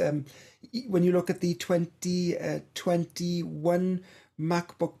things. When you look at the 2021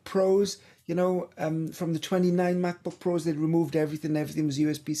 MacBook Pros, from the 29 MacBook Pros, they'd removed everything. Everything was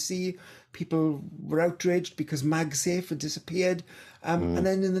USB-C. People were outraged because MagSafe had disappeared. And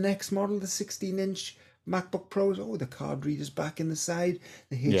then in the next model, the 16-inch MacBook Pros, the card reader's back in the side.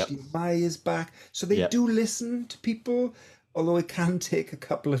 The HDMI is back. So they do listen to people, although it can take a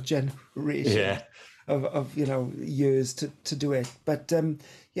couple of generations of years to do it. But and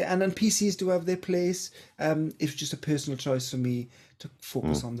then PCs do have their place. It's just a personal choice for me to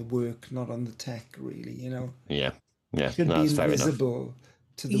focus on the work, not on the tech, really. Should be invisible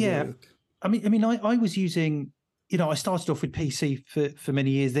to the work. I mean, I was using, I started off with PC for many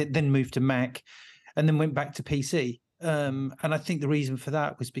years, then moved to Mac, and then went back to PC. And I think the reason for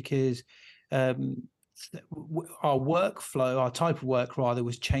that was because our workflow, our type of work rather,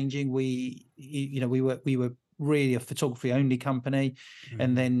 was changing. We were really a photography only company,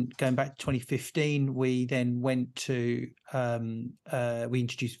 and then going back to 2015, we then went to we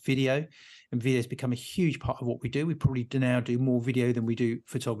introduced video, and video has become a huge part of what we do. We probably now do more video than we do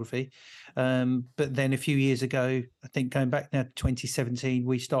photography. But then a few years ago, I think going back now to 2017,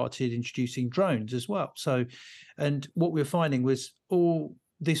 we started introducing drones as well. So, and what we were finding was all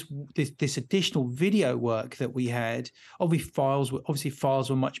this additional video work that we had. Obviously files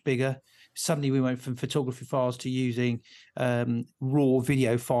were much bigger. Suddenly we went from photography files to using raw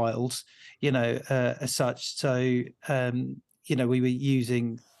video files, as such. So, we were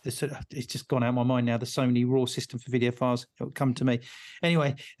using the sort of, it's just gone out of my mind now, the Sony RAW system for video files. It'll come to me.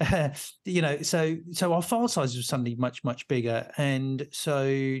 Anyway, so our file sizes were suddenly much, much bigger. And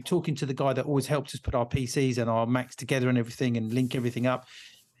so talking to the guy that always helps us put our PCs and our Macs together and everything and link everything up,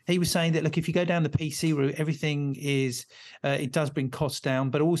 he was saying that, look, if you go down the PC route, everything is, it does bring costs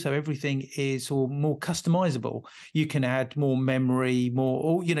down, but also everything is more customizable. You can add more memory,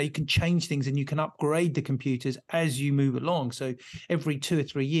 you can change things and you can upgrade the computers as you move along. So every 2 or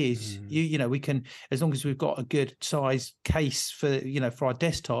 3 years, we can, as long as we've got a good size case for our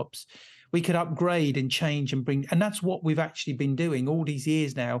desktops, we could upgrade and change and bring, and that's what we've actually been doing all these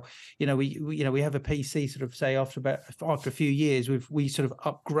years now. We have a PC sort of say after a few years, we sort of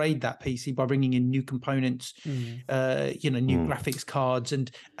upgrade that PC by bringing in new components, new graphics cards,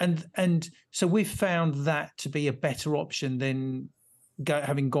 and so we've found that to be a better option than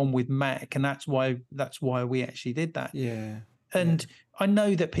having gone with Mac, and that's why we actually did that. And I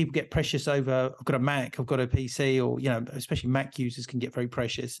know that people get precious over, I've got a Mac, I've got a PC, or, especially Mac users can get very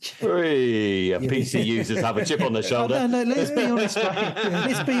precious. PC users have a chip on their shoulder. No, let's be honest, right?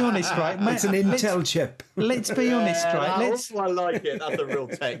 Let's be honest, right? It's an Intel chip. Let's be honest, right? I like it. That's a real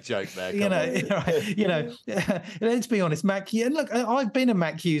tech joke there. Let's be honest, Mac. Yeah, look, I've been a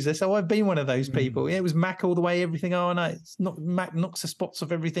Mac user, so I've been one of those people. It was Mac all the way, everything. Oh no, it's not Mac knocks the spots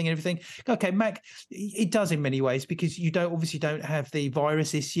off everything. Okay, Mac, it does in many ways because you obviously don't have the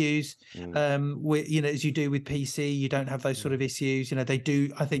virus issues, as you do with PC. You don't have those sort of issues. They do.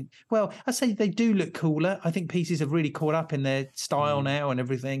 I think. Well, I say they do look cooler. I think PCs have really caught up in their style now and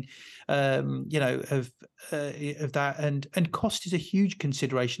everything. Of that, and cost is a huge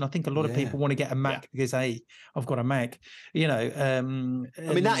consideration. I think a lot of people want to get a Mac because I've got a Mac. I mean,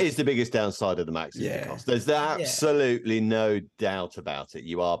 that is the biggest downside of the Macs is the cost. There's absolutely no doubt about it.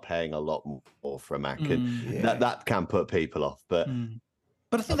 You are paying a lot more for a Mac, and that can put people off. But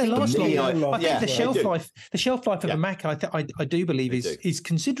I think they last longer. I think the shelf life of a Mac, I do believe is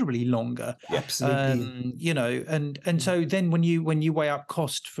considerably longer. Absolutely. And so then when you weigh up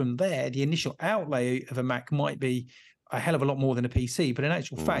cost from there, the initial outlay of a Mac might be a hell of a lot more than a PC. But in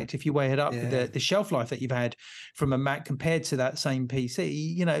actual fact, if you weigh it up with the shelf life that you've had from a Mac compared to that same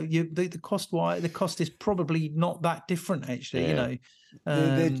PC, the cost is probably not that different actually.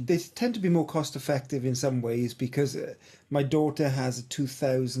 They tend to be more cost effective in some ways because my daughter has a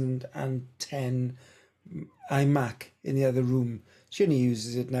 2010 iMac in the other room. She only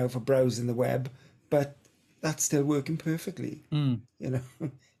uses it now for browsing the web, but that's still working perfectly. You know,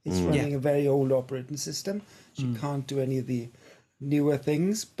 it's Mm. running a very old operating system. So you can't do any of the newer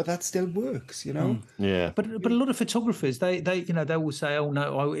things, but that still works, you know. Yeah. But a lot of photographers, they they will say, oh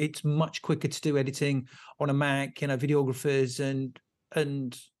no, it's much quicker to do editing on a Mac, you know, videographers and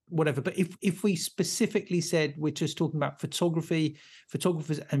whatever. But if we specifically said we're just talking about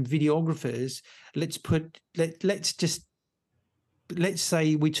photographers and videographers, let's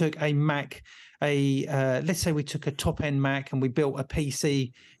say we took a Mac, let's say we took a top end Mac and we built a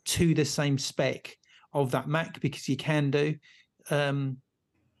PC to the same spec of that Mac, because you can do.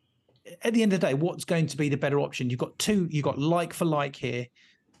 At the end of the day, what's going to be the better option? You've got like for like here.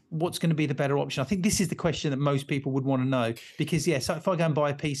 What's going to be the better option? I think this is the question that most people would want to know, because so if I go and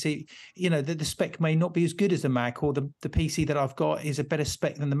buy a PC, you know, the spec may not be as good as the Mac, or the PC that I've got is a better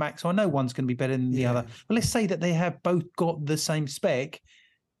spec than the Mac. So I know one's going to be better than the other. But let's say that they have both got the same spec.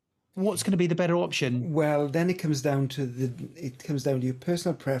 What's going to be the better option? Well, then it comes down to your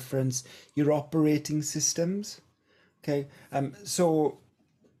personal preference, your operating systems. Okay. So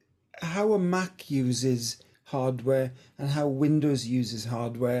how a Mac uses hardware and how Windows uses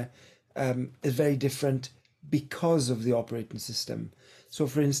hardware is very different because of the operating system. So,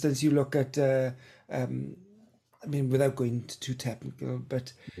 for instance, you look at, I mean, without going too technical,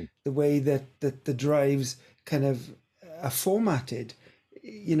 but the way that the drives kind of are formatted.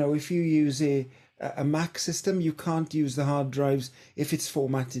 You know, if you use a Mac system, you can't use the hard drives if it's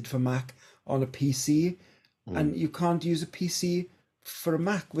formatted for Mac on a PC, and you can't use a PC for a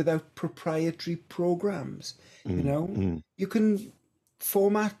Mac without proprietary programs. You know, you can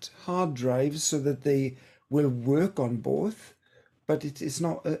format hard drives so that they will work on both, but it's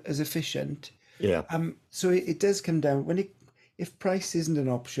not as efficient. Yeah. So it does come down if price isn't an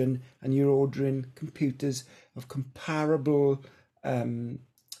option and you're ordering computers of comparable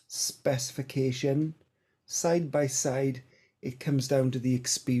specification side by side, it comes down to the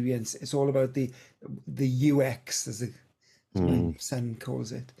experience. It's all about the UX, as my son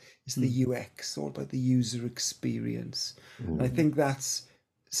calls it. It's the UX, all about the user experience. And I think that's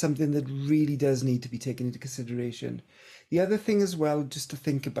something that really does need to be taken into consideration. The other thing as well, just to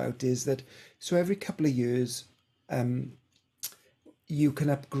think about, is that so every couple of years, you can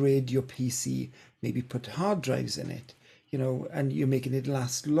upgrade your PC, maybe put hard drives in it, you know, and you're making it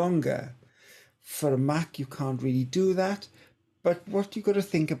last longer. For a Mac, you can't really do that. But what you've got to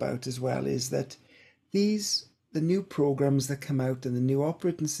think about as well is that the new programs that come out and the new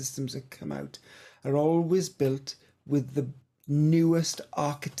operating systems that come out are always built with the newest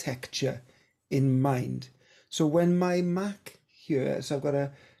architecture in mind. So when my Mac here, so I've got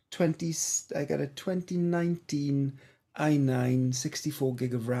a 2019 i9 64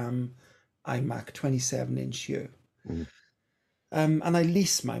 gig of RAM iMac 27-inch here. And I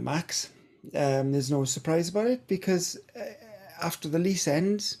lease my Macs. There's no surprise about it, because after the lease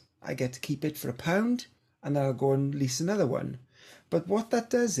ends, I get to keep it for £1 and then I'll go and lease another one. But what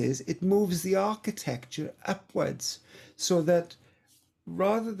that does is it moves the architecture upwards, so that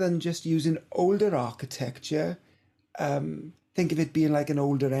rather than just using older architecture, think of it being like an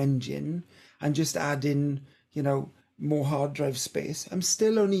older engine and just add in, you know, more hard drive space. I'm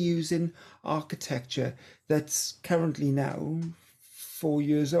still only using architecture that's currently now 4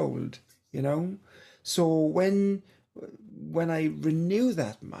 years old, you know. So when I renew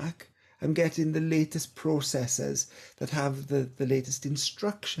that Mac, I'm getting the latest processors that have the latest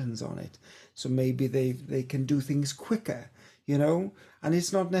instructions on it. So maybe they can do things quicker, you know. And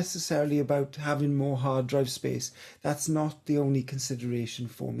it's not necessarily about having more hard drive space. That's not the only consideration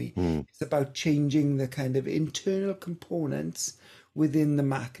for me. It's about changing the kind of internal components within the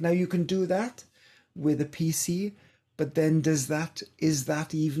Mac. Now, you can do that with a PC, but then is that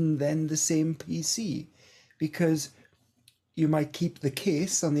even then the same PC? Because you might keep the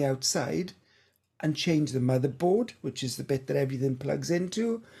case on the outside and change the motherboard, which is the bit that everything plugs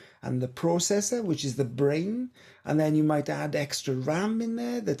into, and the processor, which is the brain, and then you might add extra RAM in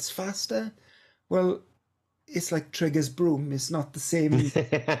there that's faster. Well, it's like Trigger's broom. It's not the same.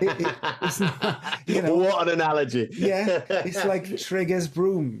 It's not, you know. What an analogy. Yeah, it's like Trigger's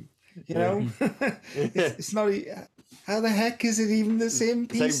broom. You know, it's not. How the heck is it even the same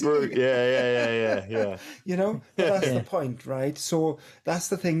PC? Same brute. Yeah. You know, but that's the point, right? So that's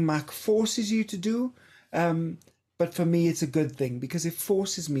the thing Mac forces you to do. But for me, it's a good thing, because it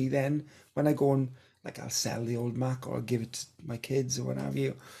forces me then, when I go and, like, I'll sell the old Mac or I'll give it to my kids or what have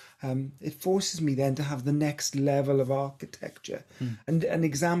you. It forces me then to have the next level of architecture. And an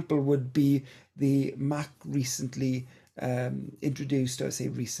example would be the Mac recently introduced, I say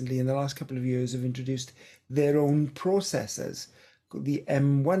recently, in the last couple of years, have introduced their own processors the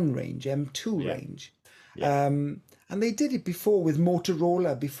M1 range, M2 Yeah. range. Yeah. And they did it before with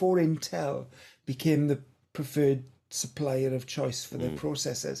Motorola, before Intel became the preferred supplier of choice for their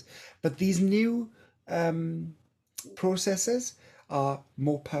processors. But these new processors are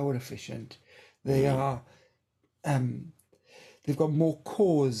more power efficient. They are they've got more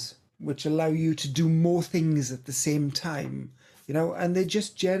cores which allow you to do more things at the same time, and they're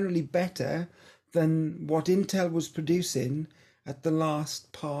just generally better than what Intel was producing at the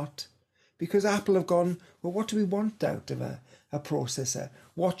last part, because Apple have gone, well, what do we want out of a processor?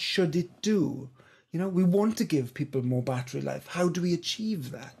 What should it do? We want to give people more battery life. How do we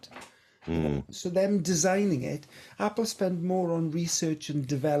achieve that? So them designing it, Apple spend more on research and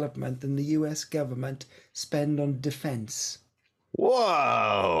development than the US government spend on defense.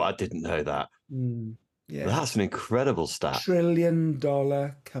 Whoa, I didn't know that. Yeah. That's an incredible stat. $1 trillion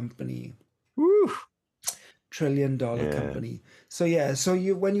company. Woo. $1 trillion company. So yeah, so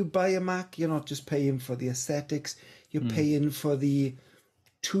when you buy a Mac, you're not just paying for the aesthetics, you're paying for the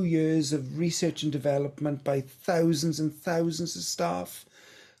 2 years of research and development by thousands and thousands of staff,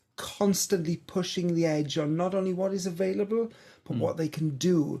 constantly pushing the edge on not only what is available, but what they can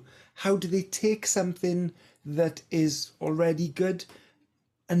do. How do they take something that is already good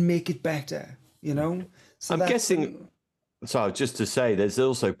and make it better? So I'm guessing. So just to say, there's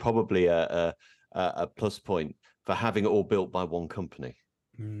also probably a plus point for having it all built by one company.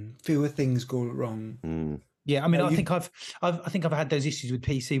 Fewer things go wrong. Yeah, I mean, I think I've had those issues with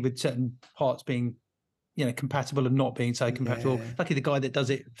PC with certain parts being, compatible and not being so compatible. Yeah. Luckily, the guy that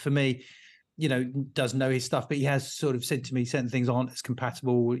does it for me, does know his stuff, but he has sort of said to me certain things aren't as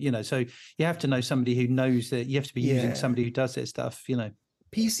compatible. So you have to know somebody who knows that. You have to be using somebody who does their stuff.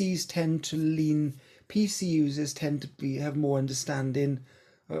 PCs tend to lean. PC users tend to have more understanding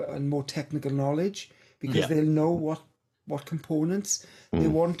and more technical knowledge, because they'll know what components they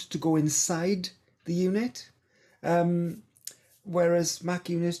want to go inside the unit. Whereas Mac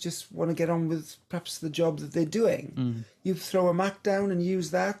users just want to get on with perhaps the job that they're doing. You throw a Mac down and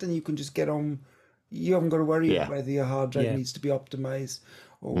use that, and you can just get on. You haven't got to worry whether your hard drive needs to be optimized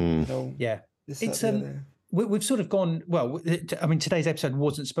or this, It's that, the other. We've sort of gone, well, I mean, today's episode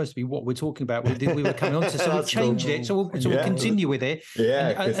wasn't supposed to be what we're talking about. We were coming on to, so we've changed it. So we'll continue with it. Yeah,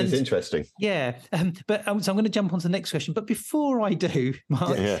 because it's interesting. Yeah. But so I'm going to jump on to the next question. But before I do,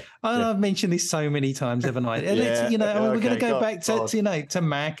 Mark, I've mentioned this so many times, haven't I? We're going to go back to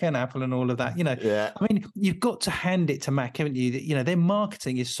Mac and Apple and all of that. I mean, you've got to hand it to Mac, haven't you? That, their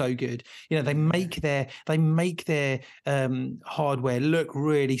marketing is so good. They make their hardware look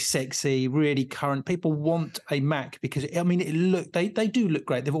really sexy, really current. People want a Mac because they do look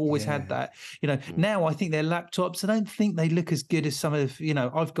great. They've always had that. Now I think their laptops, I don't think they look as good as some of.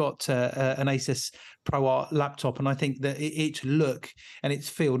 I've got an Asus ProArt laptop, and I think that its look and its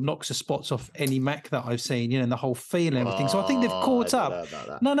feel knocks the spots off any Mac that I've seen. And the whole feel and everything. So I think they've caught up.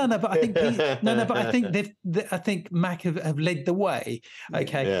 No, but I think but I think I think Mac have led the way.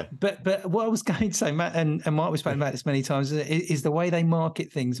 Okay, but what I was going to say, Matt and Mark, we've spoken about this many times, is the way they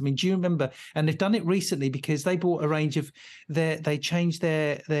market things. I mean, do you remember? And they've done it recently because they bought a range of they changed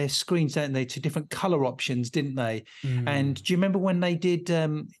their screens, don't they, to different color options, didn't they? And do you remember when they did? Do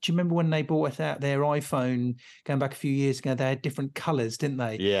you remember when they bought out their iPhone going back a few years ago? They had different colors, didn't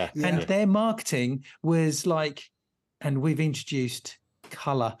they? Yeah. And their marketing was like, and we've introduced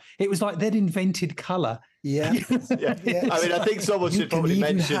color. It was like they'd invented color. Yeah. I mean, I think someone should probably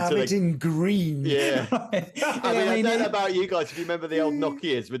mention have it in green. Yeah. I don't know about you guys. If you remember the old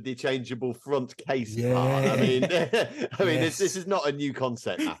Nokias with the changeable front case part. I mean, this is not a new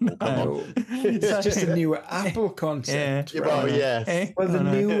concept. Apple, come on. It's just a new Apple concept. Yeah. Well, yes. Well, the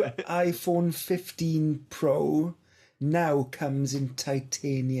new iPhone 15 Pro now comes in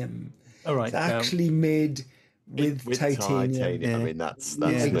titanium. All right. It's actually made with titanium. I mean, that's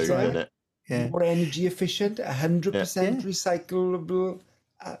smooth, isn't it? More energy efficient, 100% recyclable,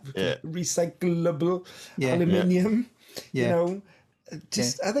 aluminium.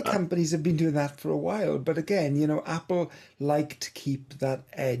 Other companies have been doing that for a while, but again, Apple like to keep that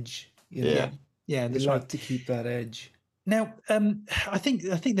edge. They like to keep that edge. Now, I think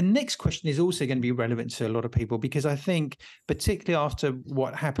the next question is also going to be relevant to a lot of people, because I think particularly after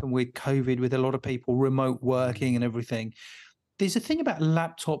what happened with COVID, with a lot of people remote working and everything, there's a thing about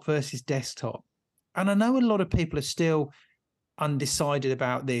laptop versus desktop. And I know a lot of people are still undecided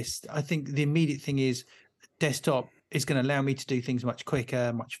about this. I think the immediate thing is desktop is going to allow me to do things much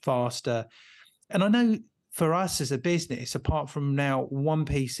quicker, much faster. And I know for us as a business, apart from now one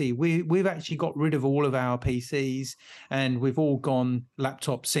PC, we've actually got rid of all of our PCs, and we've all gone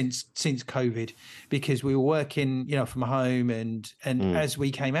laptops since COVID, because we were working, from home, and as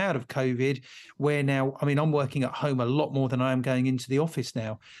we came out of COVID, we're now, I mean, I'm working at home a lot more than I am going into the office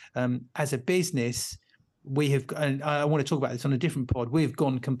now. As a business, we have, and I want to talk about this on a different pod, we've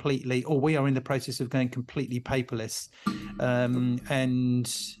gone completely, or we are in the process of going completely paperless, and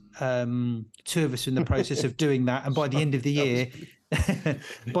two of us are in the process of doing that, and by the end of the year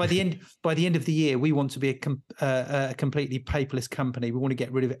by the end of the year, we want to be a completely paperless company. We want to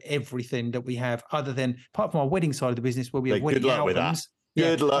get rid of everything that we have, other than, apart from our wedding side of the business, where we have wedding albums.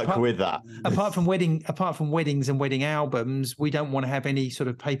 Good luck with that. Apart from weddings and wedding albums, we don't want to have any sort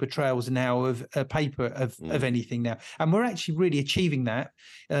of paper trails now of paper of anything now. And we're actually really achieving that.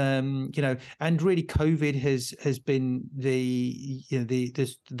 And really COVID has been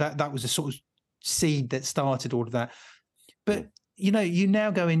that was a sort of seed that started all of that. But you now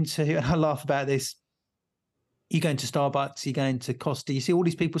go into, and I laugh about this, you go into Starbucks, you go into Costa, you see all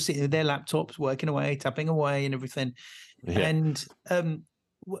these people sitting with their laptops, working away, tapping away and everything. Yeah. And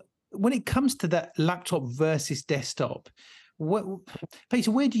when it comes to that laptop versus desktop, Peter,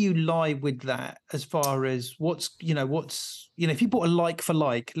 where do you lie with that, as far as if you bought a like for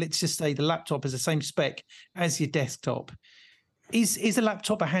like, let's just say the laptop is the same spec as your desktop, is a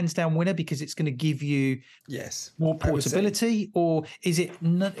laptop a hands down winner because it's going to give you more portability, or is it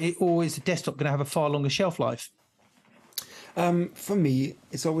not, or is the desktop going to have a far longer shelf life? For me,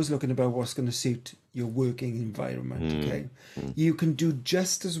 it's always looking about what's going to suit your working environment. Okay, you can do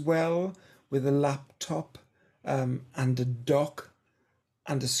just as well with a laptop and a dock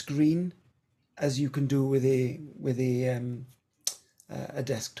and a screen as you can do with a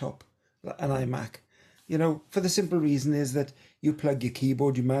desktop, an iMac. For the simple reason is that you plug your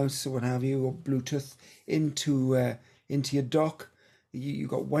keyboard, your mouse, or what have you, or Bluetooth into your dock. You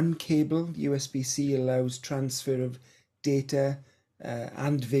got one cable. USB-C allows transfer of data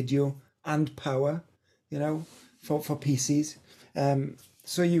and video and power, for PCs.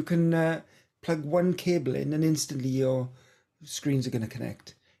 So you can plug one cable in, and instantly your screens are going to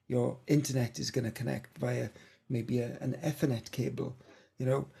connect. Your internet is going to connect via maybe an Ethernet cable.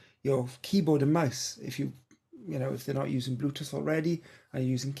 Your keyboard and mouse, if they're not using Bluetooth already, are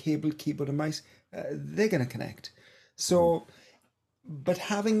using keyboard and mouse, they're going to connect. So, but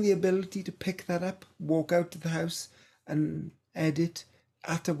having the ability to pick that up, walk out to the house and edit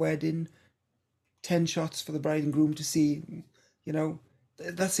at a wedding, 10 shots for the bride and groom to see,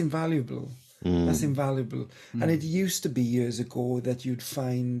 that's invaluable. That's invaluable. And it used to be years ago that you'd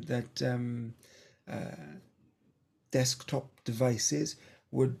find that desktop devices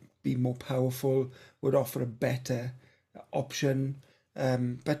would be more powerful, would offer a better option,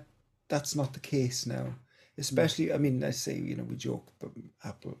 but that's not the case now. Especially, I say, we joke about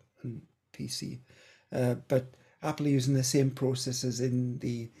Apple and PC, but Apple are using the same processors in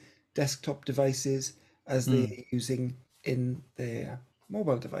the desktop devices as they're using in their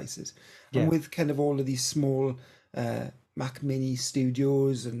mobile devices. And with kind of all of these small Mac Mini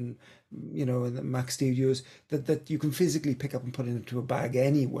studios and the Mac studios that you can physically pick up and put into a bag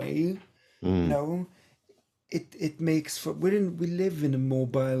anyway, it makes for we live in a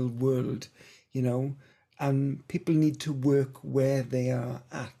mobile world, and people need to work where they are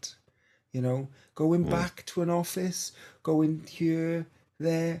at, going back to an office, going here,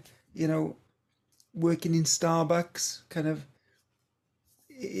 there, working in Starbucks, kind of.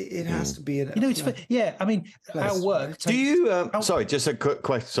 It has to be our work. Do you? Sorry, just a quick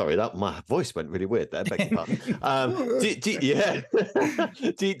question. Sorry, that my voice went really weird there. Beg your pardon.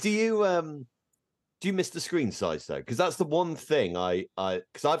 Do you miss the screen size though? Because that's the one thing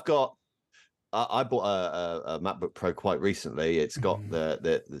because I bought a MacBook Pro quite recently. It's got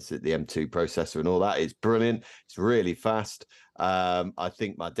the M2 processor and all that. It's brilliant. It's really fast. I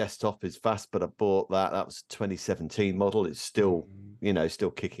think my desktop is fast, but I bought that. That was a 2017 model. It's still,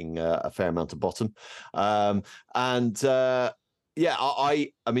 still kicking a fair amount of bottom. I mean,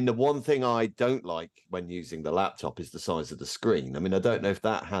 the one thing I don't like when using the laptop is the size of the screen. I mean, I don't know if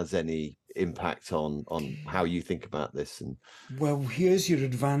that has any impact on how you think about this. And well, here's your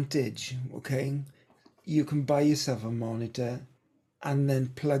advantage. Okay, you can buy yourself a monitor and then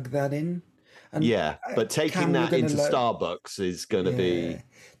plug that in. And but taking that into Starbucks is going to be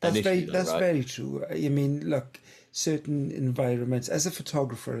an issue. That's very true. I mean, look, certain environments, as a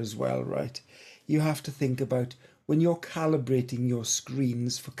photographer as well, right? You have to think about when you're calibrating your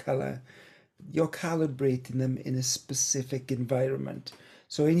screens for color, you're calibrating them in a specific environment.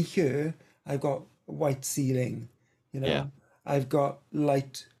 So in here, I've got white ceiling, I've got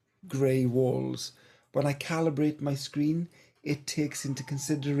light grey walls. when I calibrate my screen, it takes into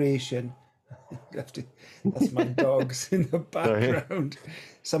consideration. That's my dogs in the background.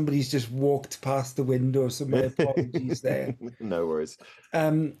 Somebody's just walked past the window, so my apologies there. No worries.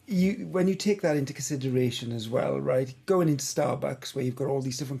 When you take that into consideration as well, right? Going into Starbucks where you've got all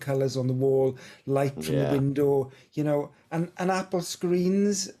these different colours on the wall, light from the window, and Apple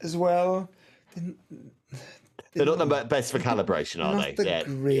screens as well. They're not the best for calibration, are they? Not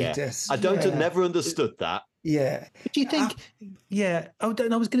the greatest. I never understood that. Yeah. Do you think? Yeah. Oh,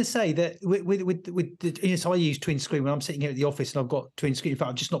 I was going to say that with so I use twin screen when I'm sitting here at the office and I've got twin screen. In fact,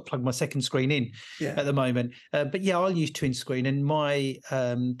 I've just not plugged my second screen in at the moment. But yeah, I'll use twin screen. And my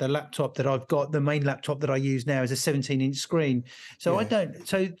the laptop that I've got, the main laptop that I use now, is a 17-inch screen. So I don't.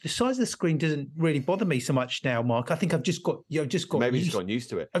 So the size of the screen doesn't really bother me so much now, Mark. I think I've just got. Maybe you've gotten used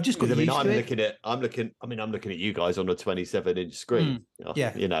to it. I've just got used to it. I'm looking at you guys on a 27-inch screen.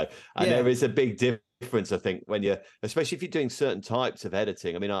 Yeah. And there is a big difference, I think, when you're, especially if you're doing certain types of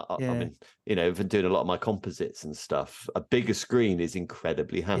editing. I mean, I've been doing a lot of my composites and stuff. A bigger screen is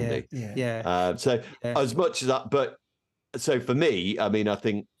incredibly handy. As much as that, but so for me, I mean, I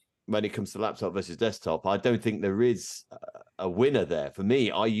think when it comes to laptop versus desktop, I don't think there is a winner there. For me,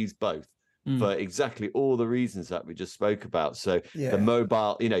 I use both for exactly all the reasons that we just spoke about. So the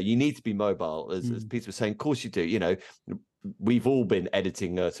mobile, you need to be mobile, as Peter was saying. Of course you do. We've all been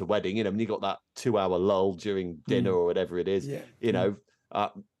editing at a wedding, when you got that 2-hour lull during dinner or whatever it is,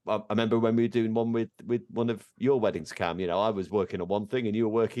 I remember when we were doing one with one of your weddings, Cam, I was working on one thing and you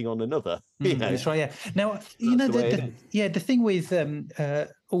were working on another. That's right. Yeah. Now, the thing with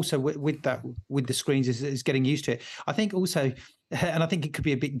also with the screens is getting used to it. I think also, and I think it could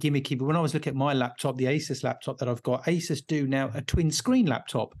be a bit gimmicky, but when I was looking at my laptop, the Asus laptop that I've got, Asus do now a twin screen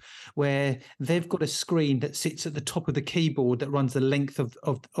laptop where they've got a screen that sits at the top of the keyboard that runs the length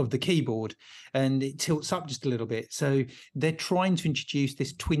of the keyboard, and it tilts up just a little bit. So they're trying to introduce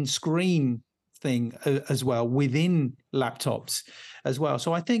this twin screen thing as well within laptops as well.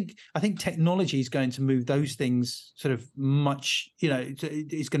 So I think technology is going to move those things sort of much,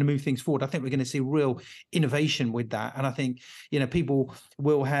 it's going to move things forward. I think we're going to see real innovation with that. And I think, people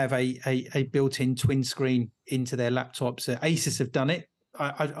will have a built-in twin screen into their laptops. Asus have done it.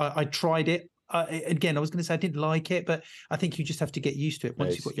 I tried it. Again, I was going to say I didn't like it, but I think you just have to get used to it.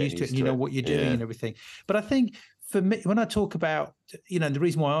 Once you've got used to it and you know what you're doing and everything. But I think for me, when I talk about, the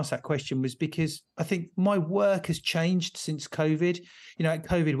reason why I asked that question was because I think my work has changed since COVID. At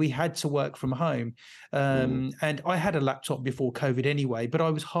COVID, we had to work from home. And I had a laptop before COVID anyway, but I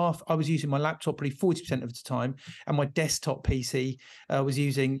was using my laptop probably 40% of the time. And my desktop PC was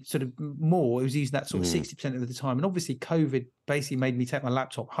using sort of more. It was using that sort of 60% of the time. And obviously COVID basically made me take my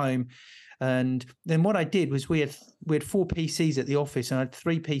laptop home. And then what I did was we had 4 PCs at the office, and I had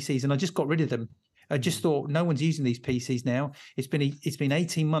 3 PCs, and I just got rid of them. I just thought no one's using these PCs now. It's been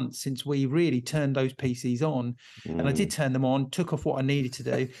 18 months since we really turned those PCs on, and I did turn them on, took off what I needed to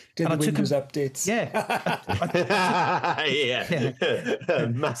do. Did and the Windows updates? Yeah.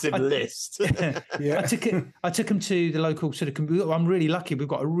 Massive list. I took them to the local sort of. I'm really lucky. We've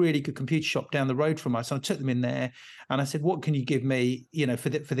got a really good computer shop down the road from us. And I took them in there, and I said, "What can you give me, for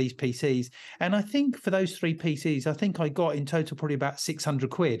these PCs?" And I think for those 3 PCs, I think I got in total probably about 600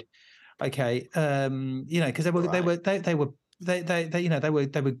 quid. Okay, because they were good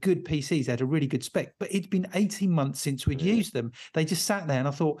PCs. They had a really good spec, but it's been 18 months since we'd used them. They just sat there, and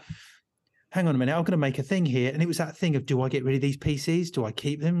I thought, hang on a minute, I'm going to make a thing here. And it was that thing of, do I get rid of these PCs? Do I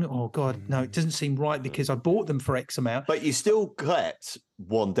keep them? Oh God, no, it doesn't seem right because I bought them for X amount. But you still kept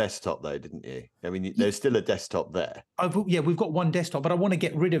one desktop though, didn't you? I mean, there's still a desktop there. We've got one desktop, but I want to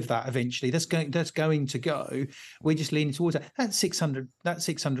get rid of that eventually. That's going to go. We're just leaning towards that. That's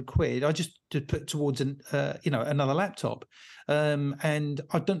 600 quid. I just to put towards another laptop. And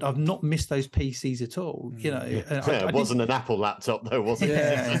I've not missed those PCs at all. It wasn't an Apple laptop though, was it?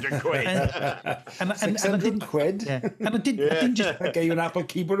 600 quid. And 600 quid. Yeah. And I didn't just get you an Apple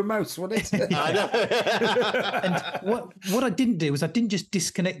keyboard and mouse, wouldn't it? I know. And what I didn't do was I didn't just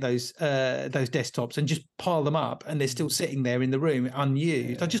disconnect those desktops and just pile them up and they're still sitting there in the room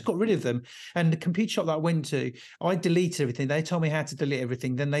unused. I just got rid of them. And the computer shop that I went to, I deleted everything. They told me how to delete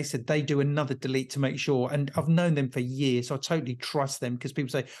everything. Then they said they do another delete to make sure. And I've known them for years, so I totally trust them, because people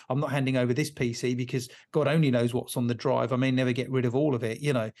say I'm not handing over this PC because God only knows what's on the drive. I may never get rid of all of it,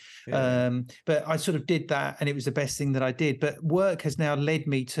 but I sort of did that, and it was the best thing that I did. But work has now led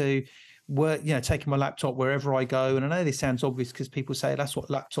me to work, taking my laptop wherever I go. And I know this sounds obvious because people say that's what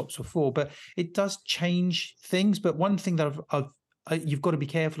laptops are for, but it does change things. But one thing that you've got to be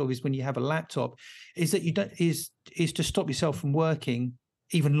careful of is when you have a laptop, is that you don't is to stop yourself from working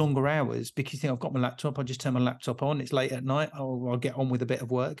even longer hours because you think I've got my laptop, I'll just turn my laptop on. It's late at night. I'll get on with a bit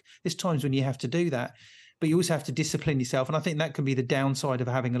of work. There's times when you have to do that, but you also have to discipline yourself. And I think that can be the downside of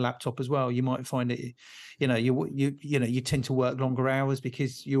having a laptop as well. You might find it, you tend to work longer hours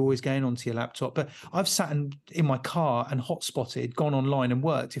because you're always going onto your laptop. But I've sat in my car and hotspotted, gone online and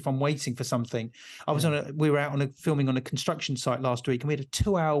worked if I'm waiting for something. We were out filming on a construction site last week, and we had a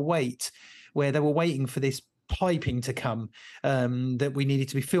 2-hour wait where they were waiting for this piping to come that we needed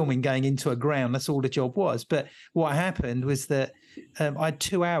to be filming going into a ground. That's all the job was. But what happened was that I had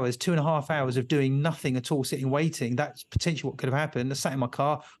 2.5 hours of doing nothing at all, sitting waiting. That's potentially what could have happened. I sat in my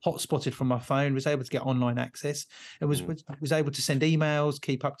car, hotspotted from my phone, was able to get online access, and was able to send emails,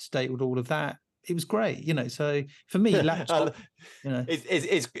 keep up to date with all of that. It was great, so for me, laptop,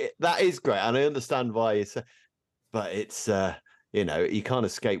 that is great, and I understand why it's, but it's you can't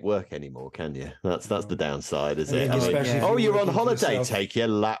escape work anymore, can you? That's the downside, is it? You're on holiday, take your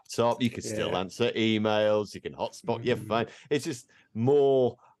laptop. You can still answer emails. You can hotspot your phone. It's just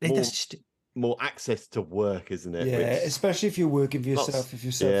more access to work, isn't it? Yeah, especially if you're working for yourself, if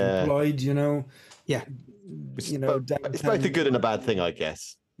you're self-employed, Yeah. It's both a good and a bad thing, I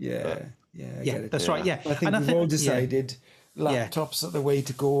guess. Yeah, I get it. That's right. Yeah, I think we've all decided laptops are the way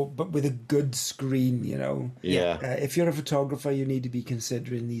to go, but with a good screen, if you're a photographer, you need to be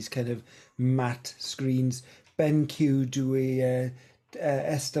considering these kind of matte screens. BenQ do a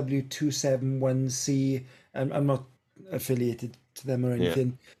SW271C. I'm not affiliated to them or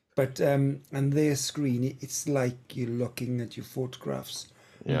anything, but and their screen, it's like you're looking at your photographs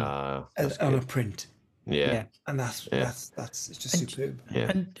on a print. Yeah. And that's it's just superb. Yeah.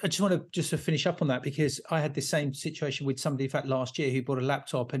 And I just want to finish up on that, because I had the same situation with somebody, in fact, last year, who bought a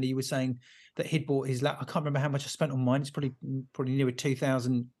laptop, and he was saying that he'd bought his I can't remember how much I spent on mine. It's probably near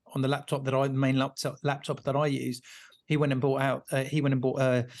 2,000 on the laptop the main laptop that I use. He went and bought a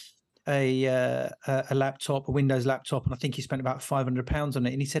laptop, a Windows laptop, and I think he spent about £500 on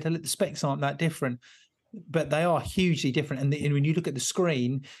it. And he said, look, the specs aren't that different, but they are hugely different. And when you look at the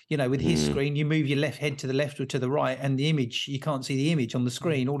screen, with his screen, you move your left head to the left or to the right, and the image, you can't see the image on the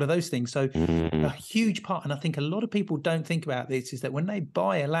screen, all of those things. So a huge part, and I think a lot of people don't think about this, is that when they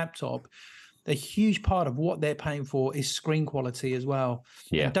buy a laptop, a huge part of what they're paying for is screen quality as well.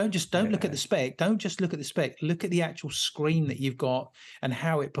 Yeah. And don't look at the spec. Don't just look at the spec. Look at the actual screen that you've got and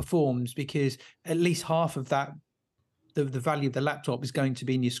how it performs, because at least half of that, the value of the laptop is going to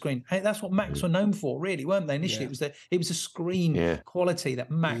be in your screen. Hey, that's what Macs were known for, really, weren't they? Initially, it was a screen quality that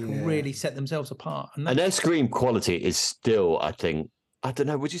Mac really set themselves apart. And their screen quality is still, I think, I don't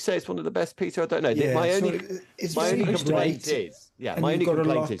know. Would you say it's one of the best, Peter? I don't know. Yeah, my only complaint is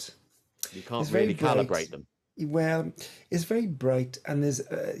you can't really calibrate them. Well, it's very bright, and there's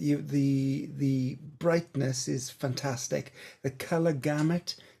the brightness is fantastic. The color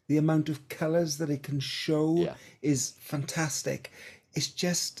gamut, the amount of colors that it can show is fantastic. It's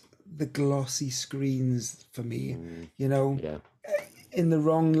just the glossy screens for me, in the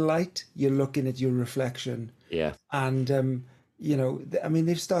wrong light, you're looking at your reflection. Yeah. And,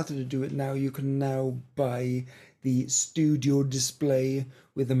 they've started to do it now. You can now buy the studio display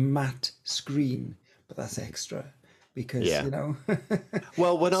with a matte screen, but that's extra because,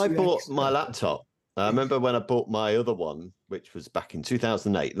 Well, when I bought my laptop, I remember when I bought my other one, which was back in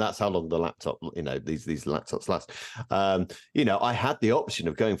 2008, and that's how long the laptop, these laptops last. I had the option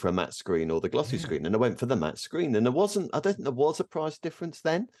of going for a matte screen or the glossy screen, and I went for the matte screen, and I don't think there was a price difference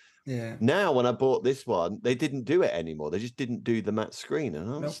then. Yeah. Now, when I bought this one, they didn't do it anymore. They just didn't do the matte screen, and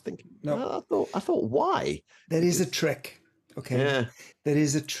I was thinking, I thought, why? There is a trick. Okay. Yeah. There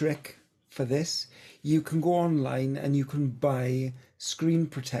is a trick for this. You can go online and you can buy screen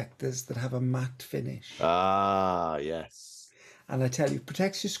protectors that have a matte finish. Ah, yes. And I tell you,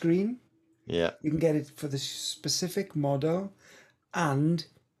 protects your screen. Yeah. You can get it for the specific model, and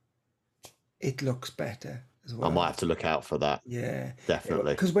it looks better as well. I might have to look out for that. Yeah.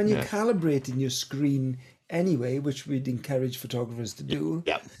 Definitely. Because when you're calibrating your screen anyway, which we'd encourage photographers to do,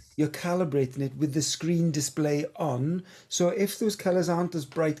 you're calibrating it with the screen display on. So if those colors aren't as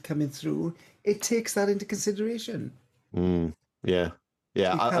bright coming through, it takes that into consideration. Yeah.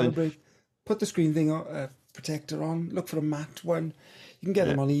 Yeah. Calibrate, put the screen thing on, protector on, look for a matte one. You can get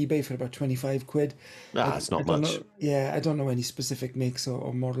them on eBay for about 25 quid. It's not much. I don't know any specific makes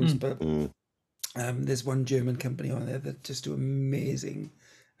or models, but there's one German company on there that just do amazing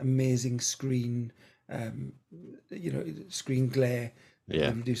screen, screen glare.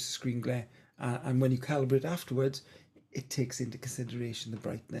 Reduce the screen glare. And when you calibrate afterwards, it takes into consideration the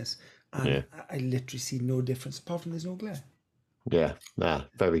brightness. And I literally see no difference apart from there's no glare. Yeah,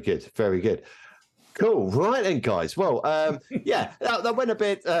 very good, very good. Cool, right then, guys. Well, yeah, that went a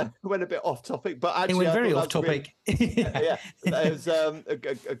bit off topic, but actually, It went I very thought off that was topic. yeah, it was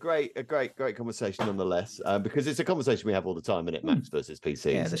a great conversation nonetheless, because it's a conversation we have all the time, isn't it? Macs versus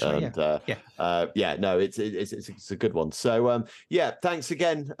PCs. Yeah, that's right. And yeah, no, it's a good one. So yeah, thanks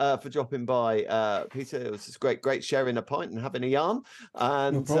again for dropping by, Peter. It was just great sharing a pint and having a yarn.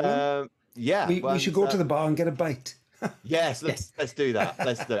 And No problem. yeah, We should go to the bar and get a bite. Yes, let's do that.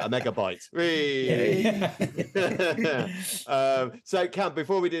 Let's do it. A megabyte. So Cam,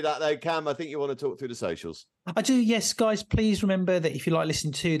 before we do that though, Cam, I think you want to talk through the socials. I do, yes, guys. Please remember that if you like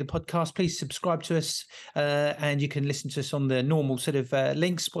listening to the podcast, please subscribe to us, and you can listen to us on the normal sort of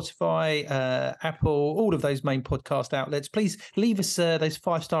links, Spotify, Apple, all of those main podcast outlets. Please leave us those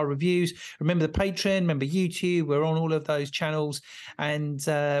 5-star reviews. Remember the Patreon, remember YouTube. We're on all of those channels, and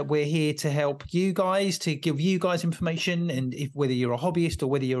we're here to help you guys, to give you guys information. And if whether you're a hobbyist or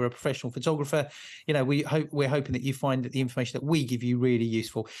whether you're a professional photographer, we're hoping that you find that the information that we give you really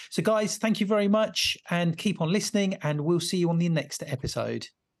useful. So, guys, thank you very much, and keep on listening, and we'll see you on the next episode.